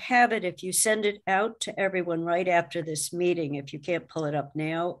if you have it, if you send it out to everyone right after this meeting, if you can't pull it up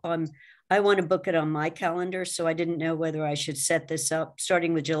now, I want to book it on my calendar. So I didn't know whether I should set this up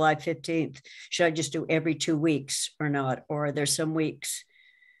starting with July 15th. Should I just do every 2 weeks or not? Or are there some weeks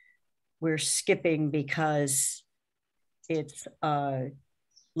we're skipping because it's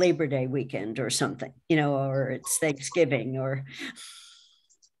Labor Day weekend or something, you know, or it's Thanksgiving or.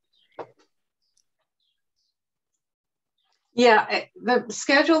 Yeah, the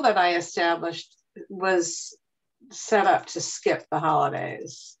schedule that I established was set up to skip the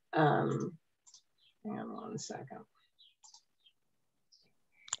holidays. Hang on 1 second.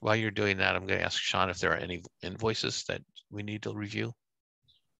 While you're doing that, I'm going to ask Sean if there are any invoices that we need to review.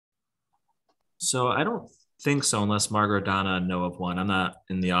 So I don't think so, unless Margaret or Donna know of one. I'm not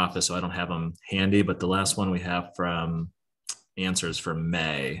in the office, so I don't have them handy, but the last one we have from Answers for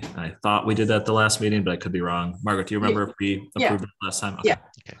May. I thought we did that the last meeting, but I could be wrong. Margaret, do you remember if we approved it last time? Okay. Yeah.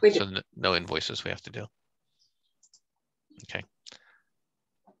 Okay. So no invoices we have to do. Okay.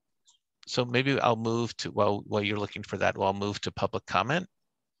 So maybe I'll move to, while you're looking for that, I'll move to public comment.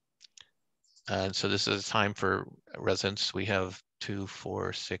 And so this is a time for residents. We have 2,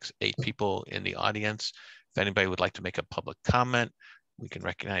 4, 6, 8 people in the audience. If anybody would like to make a public comment, we can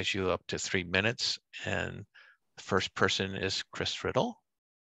recognize you up to 3 minutes. And The first person is Chris Riddle.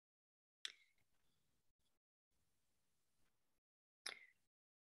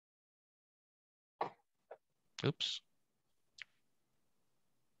 Oops.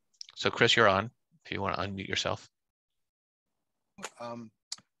 So Chris, you're on, if you want to unmute yourself. 3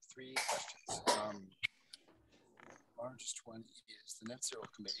 questions. Largest one is the Net Zero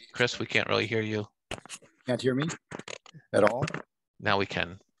Committee. Chris, we can't really hear you. Can't hear me at all? Now we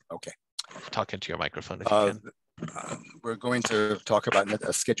can. Okay. Talk into your microphone if you can. We're going to talk about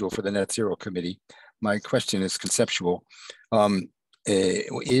a schedule for the Net Zero Committee. My question is conceptual.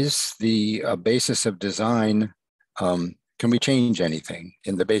 Is the basis of design, can we change anything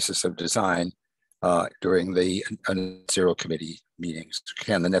in the basis of design during the Net Zero Committee meetings?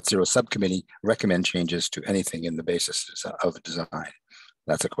 Can the Net Zero Subcommittee recommend changes to anything in the basis of design?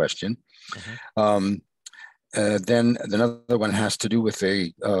 That's a question. Mm-hmm. Then another one has to do with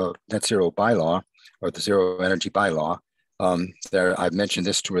the Net Zero bylaw, or the Zero Energy bylaw. I've mentioned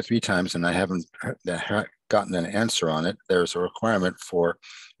this 2 or 3 times and I haven't gotten an answer on it. There's a requirement for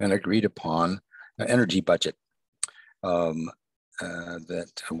an agreed upon energy budget.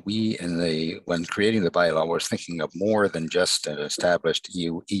 That we when creating the bylaw was thinking of more than just an established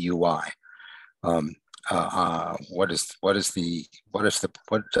EUI. What does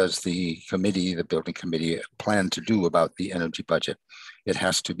the committee, the building committee, plan to do about the energy budget? It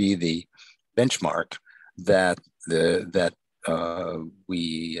has to be the benchmark that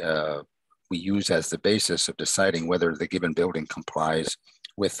we use as the basis of deciding whether the given building complies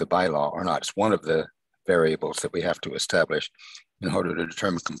with the bylaw or not. It's one of the variables that we have to establish in order to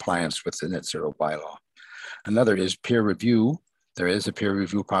determine compliance with the Net Zero bylaw. Another is peer review. There is a peer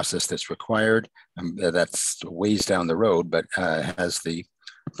review process that's required, and that's ways down the road, but has the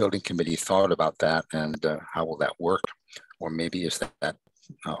building committee thought about that, and how will that work? Or maybe is that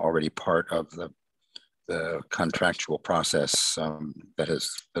already part of the contractual process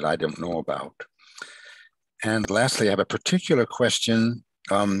that I don't know about? And lastly, I have a particular question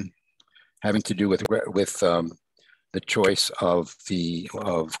having to do with the choice of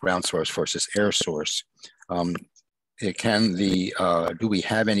ground source versus air source. Do we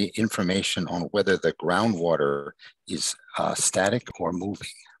have any information on whether the groundwater is static or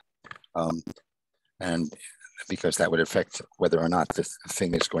moving? And because that would affect whether or not this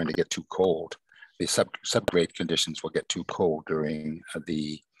thing is going to get too cold. The subgrade conditions will get too cold during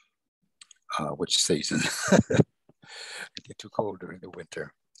which season? Get too cold during the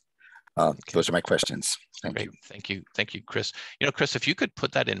winter. Those are my questions. Thank you. Thank you, Chris. Chris, if you could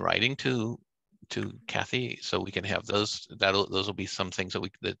put that in writing to Kathy, so we can have those. Those will be some things that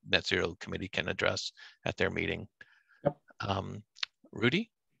the Net Zero Committee can address at their meeting. Yep. Rudy.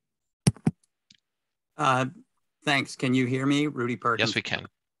 Thanks. Can you hear me, Rudy Perkins? Yes, we can.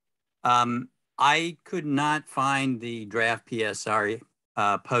 I could not find the draft PSR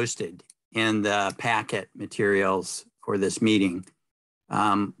posted in the packet materials for this meeting,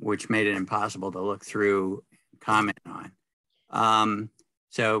 which made it impossible to look through and comment on.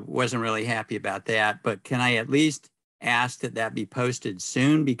 So wasn't really happy about that, but can I at least ask that be posted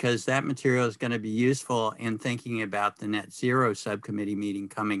soon, because that material is going to be useful in thinking about the Net Zero Subcommittee meeting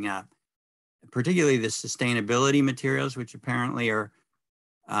coming up, particularly the sustainability materials, which apparently are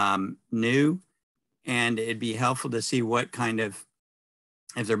new. And it'd be helpful to see what kind of,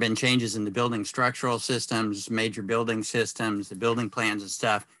 if there have been changes in the building structural systems, major building systems, the building plans and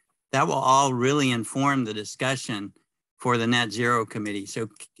stuff, that will all really inform the discussion for the Net Zero Committee. So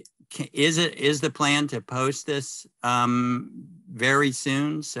is the plan to post this very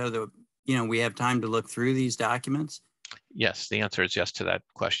soon so that we have time to look through these documents? Yes, the answer is yes to that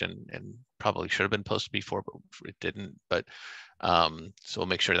question, and probably should have been posted before, but it didn't. But so we'll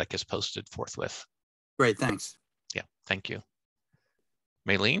make sure that gets posted forthwith. Great, thanks. Yeah, thank you.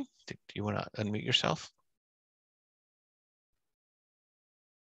 Maylene, do you want to unmute yourself?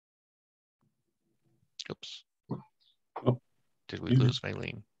 Oops. Did we lose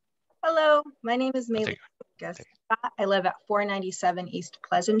Maylene? Hello, my name is Maylene. I live at 497 East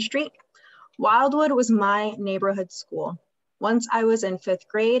Pleasant Street. Wildwood was my neighborhood school. Once I was in 5th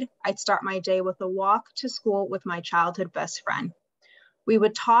grade, I'd start my day with a walk to school with my childhood best friend. We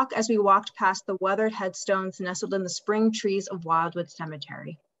would talk as we walked past the weathered headstones nestled in the spring trees of Wildwood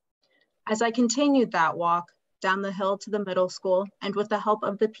Cemetery. As I continued that walk down the hill to the middle school, and with the help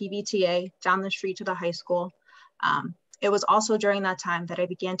of the PVTA down the street to the high school, it was also during that time that I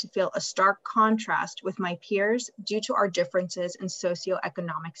began to feel a stark contrast with my peers due to our differences in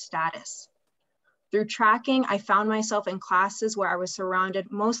socioeconomic status. Through tracking, I found myself in classes where I was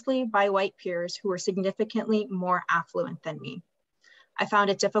surrounded mostly by white peers who were significantly more affluent than me. I found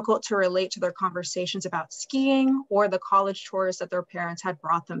it difficult to relate to their conversations about skiing or the college tours that their parents had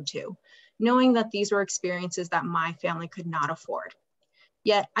brought them to, knowing that these were experiences that my family could not afford.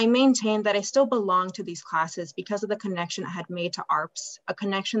 Yet I maintained that I still belonged to these classes because of the connection I had made to ARPS, a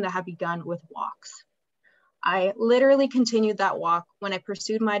connection that had begun with walks. I literally continued that walk when I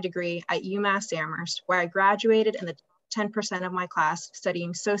pursued my degree at UMass Amherst, where I graduated in the 10% of my class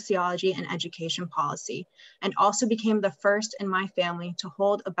studying sociology and education policy, and also became the first in my family to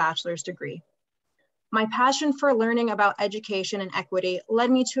hold a bachelor's degree. My passion for learning about education and equity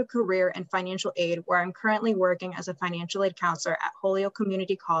led me to a career in financial aid, where I'm currently working as a financial aid counselor at Holyoke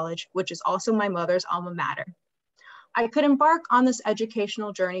Community College, which is also my mother's alma mater. I could embark on this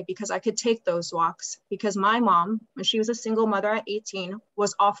educational journey because I could take those walks, because my mom, when she was a single mother at 18,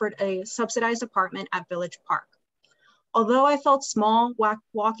 was offered a subsidized apartment at Village Park. Although I felt small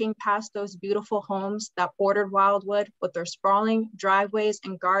walking past those beautiful homes that bordered Wildwood with their sprawling driveways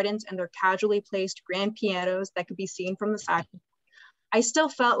and gardens and their casually placed grand pianos that could be seen from the sidewalk, I still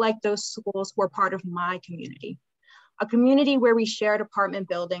felt like those schools were part of my community, a community where we shared apartment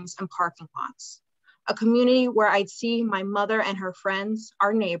buildings and parking lots, a community where I'd see my mother and her friends,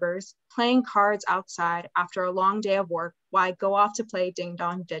 our neighbors, playing cards outside after a long day of work while I go off to play ding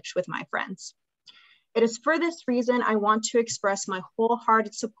dong ditch with my friends. It is for this reason I want to express my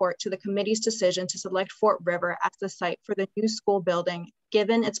wholehearted support to the committee's decision to select Fort River as the site for the new school building,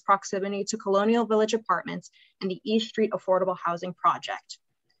 given its proximity to Colonial Village Apartments and the East Street Affordable Housing Project.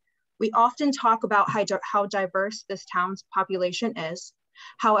 We often talk about how diverse this town's population is.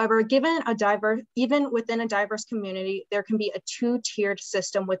 However, even within a diverse community, there can be a two-tiered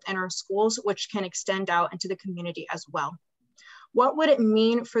system within our schools, which can extend out into the community as well. What would it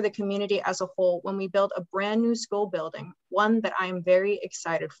mean for the community as a whole when we build a brand new school building, one that I am very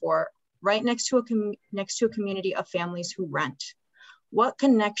excited for, right next to a community of families who rent? What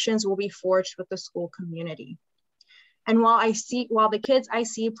connections will be forged with the school community? And while the kids I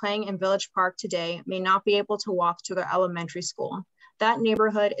see playing in Village Park today may not be able to walk to their elementary school, that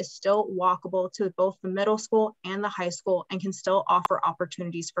neighborhood is still walkable to both the middle school and the high school and can still offer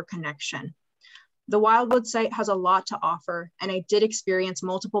opportunities for connection. The Wildwood site has a lot to offer, and I did experience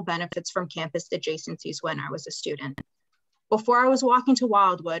multiple benefits from campus adjacencies when I was a student. Before I was walking to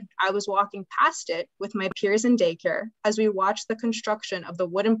Wildwood, I was walking past it with my peers in daycare as we watched the construction of the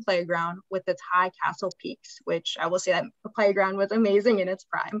wooden playground with its high castle peaks, which I will say that the playground was amazing in its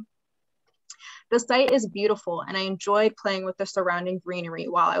prime. The site is beautiful, and I enjoyed playing with the surrounding greenery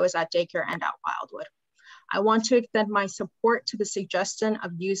while I was at daycare and at Wildwood. I want to extend my support to the suggestion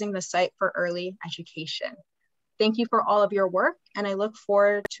of using the site for early education. Thank you for all of your work, and I look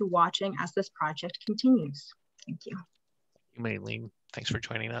forward to watching as this project continues. Thank you. Thank you, Maylene. Thanks for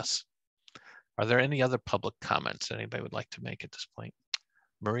joining us. Are there any other public comments that anybody would like to make at this point?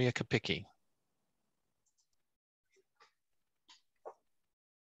 Maria Kapicki.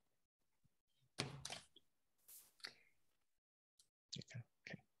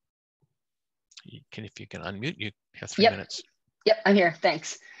 If you can unmute, you have 3 minutes. Yep, I'm here,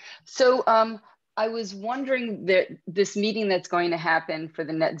 thanks. So I was wondering that this meeting that's going to happen for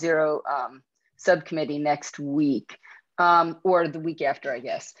the Net Zero subcommittee next week, or the week after, I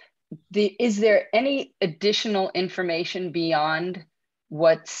guess. Is there any additional information beyond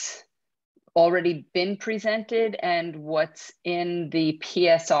what's already been presented and what's in the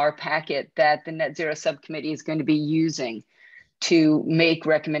PSR packet that the Net Zero subcommittee is going to be using to make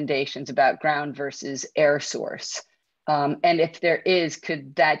recommendations about ground versus air source? And if there is,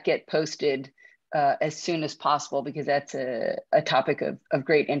 could that get posted as soon as possible? Because that's a topic of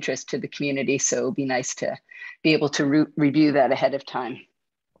great interest to the community. So it'd be nice to be able to review that ahead of time.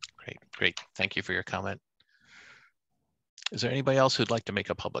 Great. Thank you for your comment. Is there anybody else who'd like to make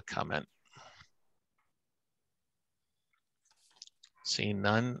a public comment? Seeing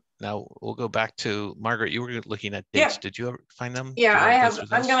none. Now we'll go back to Margaret. You were looking at dates. Did you ever find them? Yeah, I have.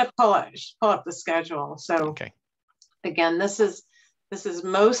 I'm going to pull up the schedule. So okay. Again, this is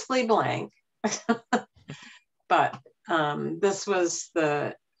mostly blank, but this was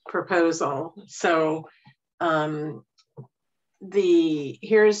the proposal. So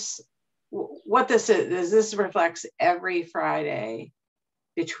here's what this is. This reflects every Friday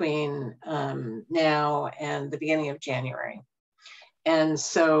between now and the beginning of January. And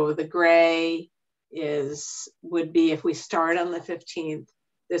so the gray would be, if we start on the 15th,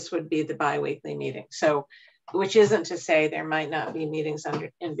 this would be the bi-weekly meeting. So, which isn't to say there might not be meetings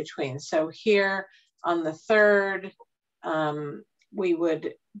in between. So here on the 3rd, we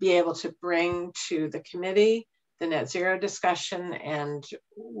would be able to bring to the committee the net zero discussion, and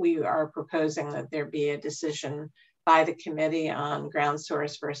we are proposing that there be a decision by the committee on ground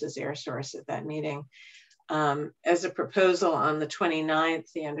source versus air source at that meeting. As a proposal on the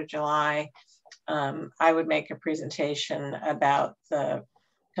 29th, the end of July, I would make a presentation about the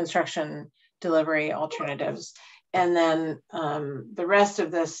construction delivery alternatives. And then the rest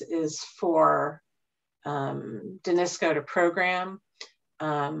of this is for DNISCO to program.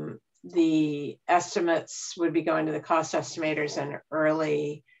 The estimates would be going to the cost estimators in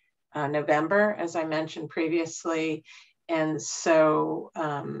early November, as I mentioned previously. And so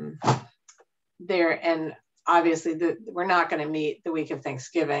and obviously we're not going to meet the week of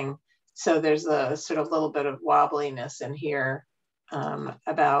Thanksgiving. So there's a sort of little bit of wobbliness in here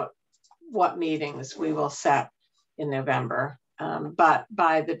about what meetings we will set in November. But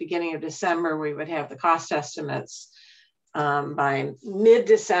by the beginning of December, we would have the cost estimates. By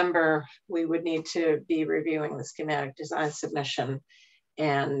mid-December, we would need to be reviewing the schematic design submission.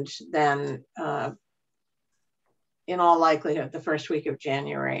 And then in all likelihood, the first week of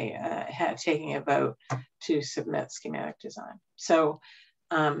January, taking a vote to submit schematic design. So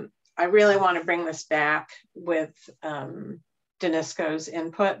I really want to bring this back with DNISCO's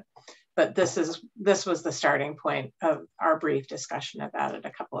input, but this was the starting point of our brief discussion about it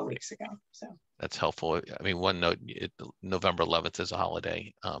a couple of weeks ago. So that's helpful. I mean, one note, November 11th is a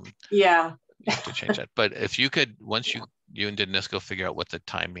holiday. Yeah. You have to change that. But if you could, once you and DNISCO figure out what the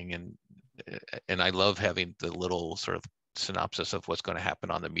timing and I love having the little sort of synopsis of what's going to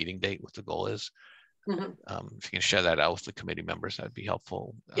happen on the meeting date, what the goal is. Mm-hmm. If you can share that out with the committee members, that'd be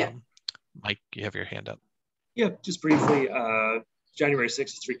helpful. Yeah. Mike, you have your hand up. Yeah, just briefly, January 6th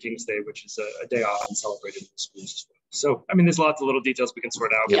is Three Kings Day, which is a day off and celebrated in the schools as well. So, I mean, there's lots of little details we can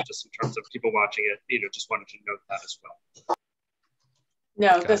sort out, but just in terms of people watching it, just wanted to note that as well.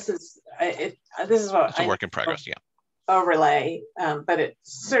 No, this is what it's a work in progress, yeah. Overlay, but it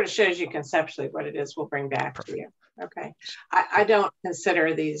sort of shows you conceptually what it is we'll bring back to you. Okay. I don't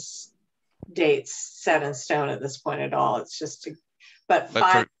consider these dates set in stone at this point at all. It's just but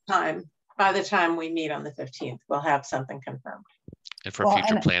by the time we meet on the 15th, we'll have something confirmed. And for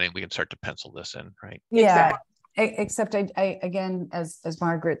future planning, we can start to pencil this in, right? Yeah. Exactly. Except I again, as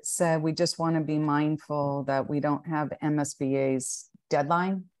Margaret said, we just want to be mindful that we don't have MSBA's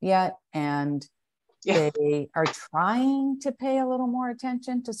deadline yet, and they are trying to pay a little more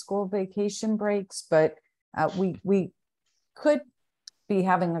attention to school vacation breaks, but we could be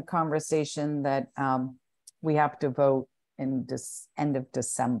having a conversation that we have to vote in this end of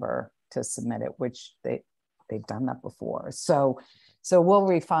December to submit it, which they've done that before. So we'll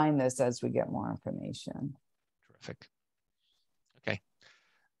refine this as we get more information. Terrific. Okay.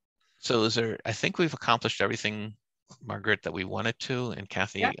 So I think we've accomplished everything, Margaret, that we wanted to, and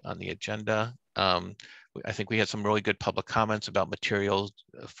Kathy on the agenda. I think we had some really good public comments about materials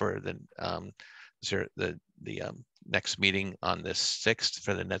for the next meeting on the 6th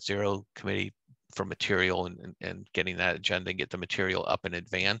for the Net Zero Committee for material and getting that agenda and get the material up in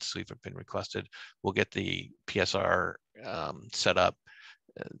advance. We've been requested. We'll get the PSR set up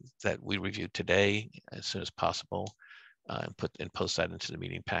that we reviewed today as soon as possible and post that into the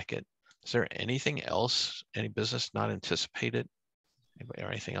meeting packet. Is there anything else, any business not anticipated? Anybody, or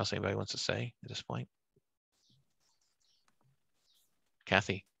anything else anybody wants to say at this point?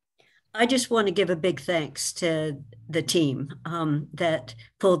 Kathy. I just want to give a big thanks to the team that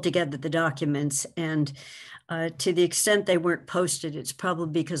pulled together the documents, and to the extent they weren't posted, it's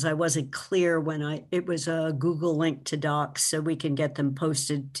probably because I wasn't clear when it was a Google link to Docs, so we can get them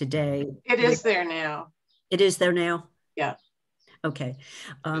posted today. It is there now. It is there now? Yeah. Okay.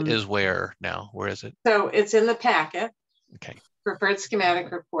 It is where now? Where is it? So it's in the packet. Okay. Preferred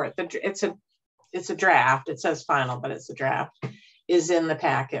schematic report. It's a draft. It says final, but it's a draft. Is in the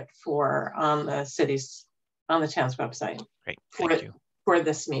packet on the town's website. Great, thank you. For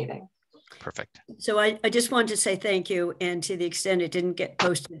this meeting. Perfect. So I just wanted to say thank you, and to the extent it didn't get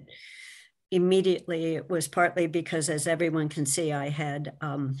posted immediately, it was partly because, as everyone can see, I had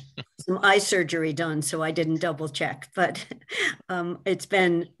some eye surgery done, so I didn't double check, but it's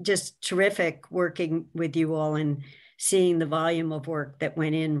been just terrific working with you all and seeing the volume of work that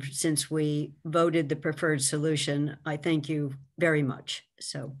went in since we voted the preferred solution. I thank you very much.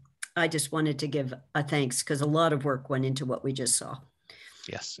 So I just wanted to give a thanks because a lot of work went into what we just saw.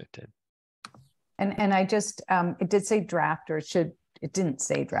 Yes, it did. And I just, it did say draft, or it didn't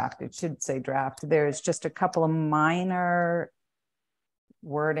say draft, it should say draft. There's just a couple of minor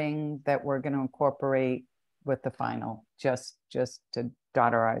wording that we're going to incorporate with the final, just to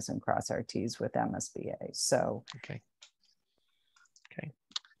dot our I's and cross our T's with MSBA. So okay.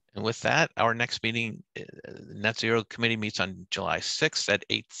 And with that, our next meeting, Net Zero Committee meets on July 6th at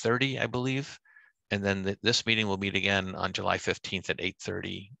 8:30, I believe. And then this meeting will meet again on July 15th at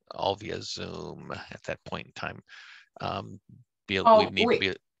 8:30, all via Zoom at that point in time.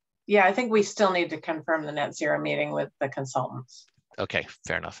 Yeah, I think we still need to confirm the net zero meeting with the consultants. Okay,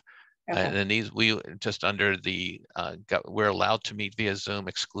 fair enough. Okay. And then we just under the, we're allowed to meet via Zoom,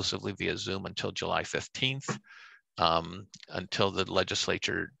 exclusively via Zoom until July 15th, until the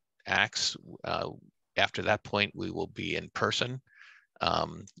legislature acts. After that point, we will be in person.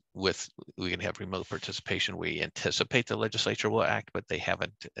 We can have remote participation. We anticipate the legislature will act, but they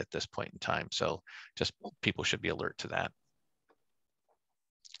haven't at this point in time. So just people should be alert to that.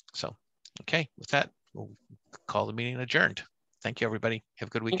 So, okay, with that, we'll call the meeting adjourned. Thank you, everybody. Have a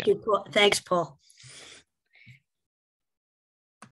good weekend. Thank you, Paul. Thanks, Paul.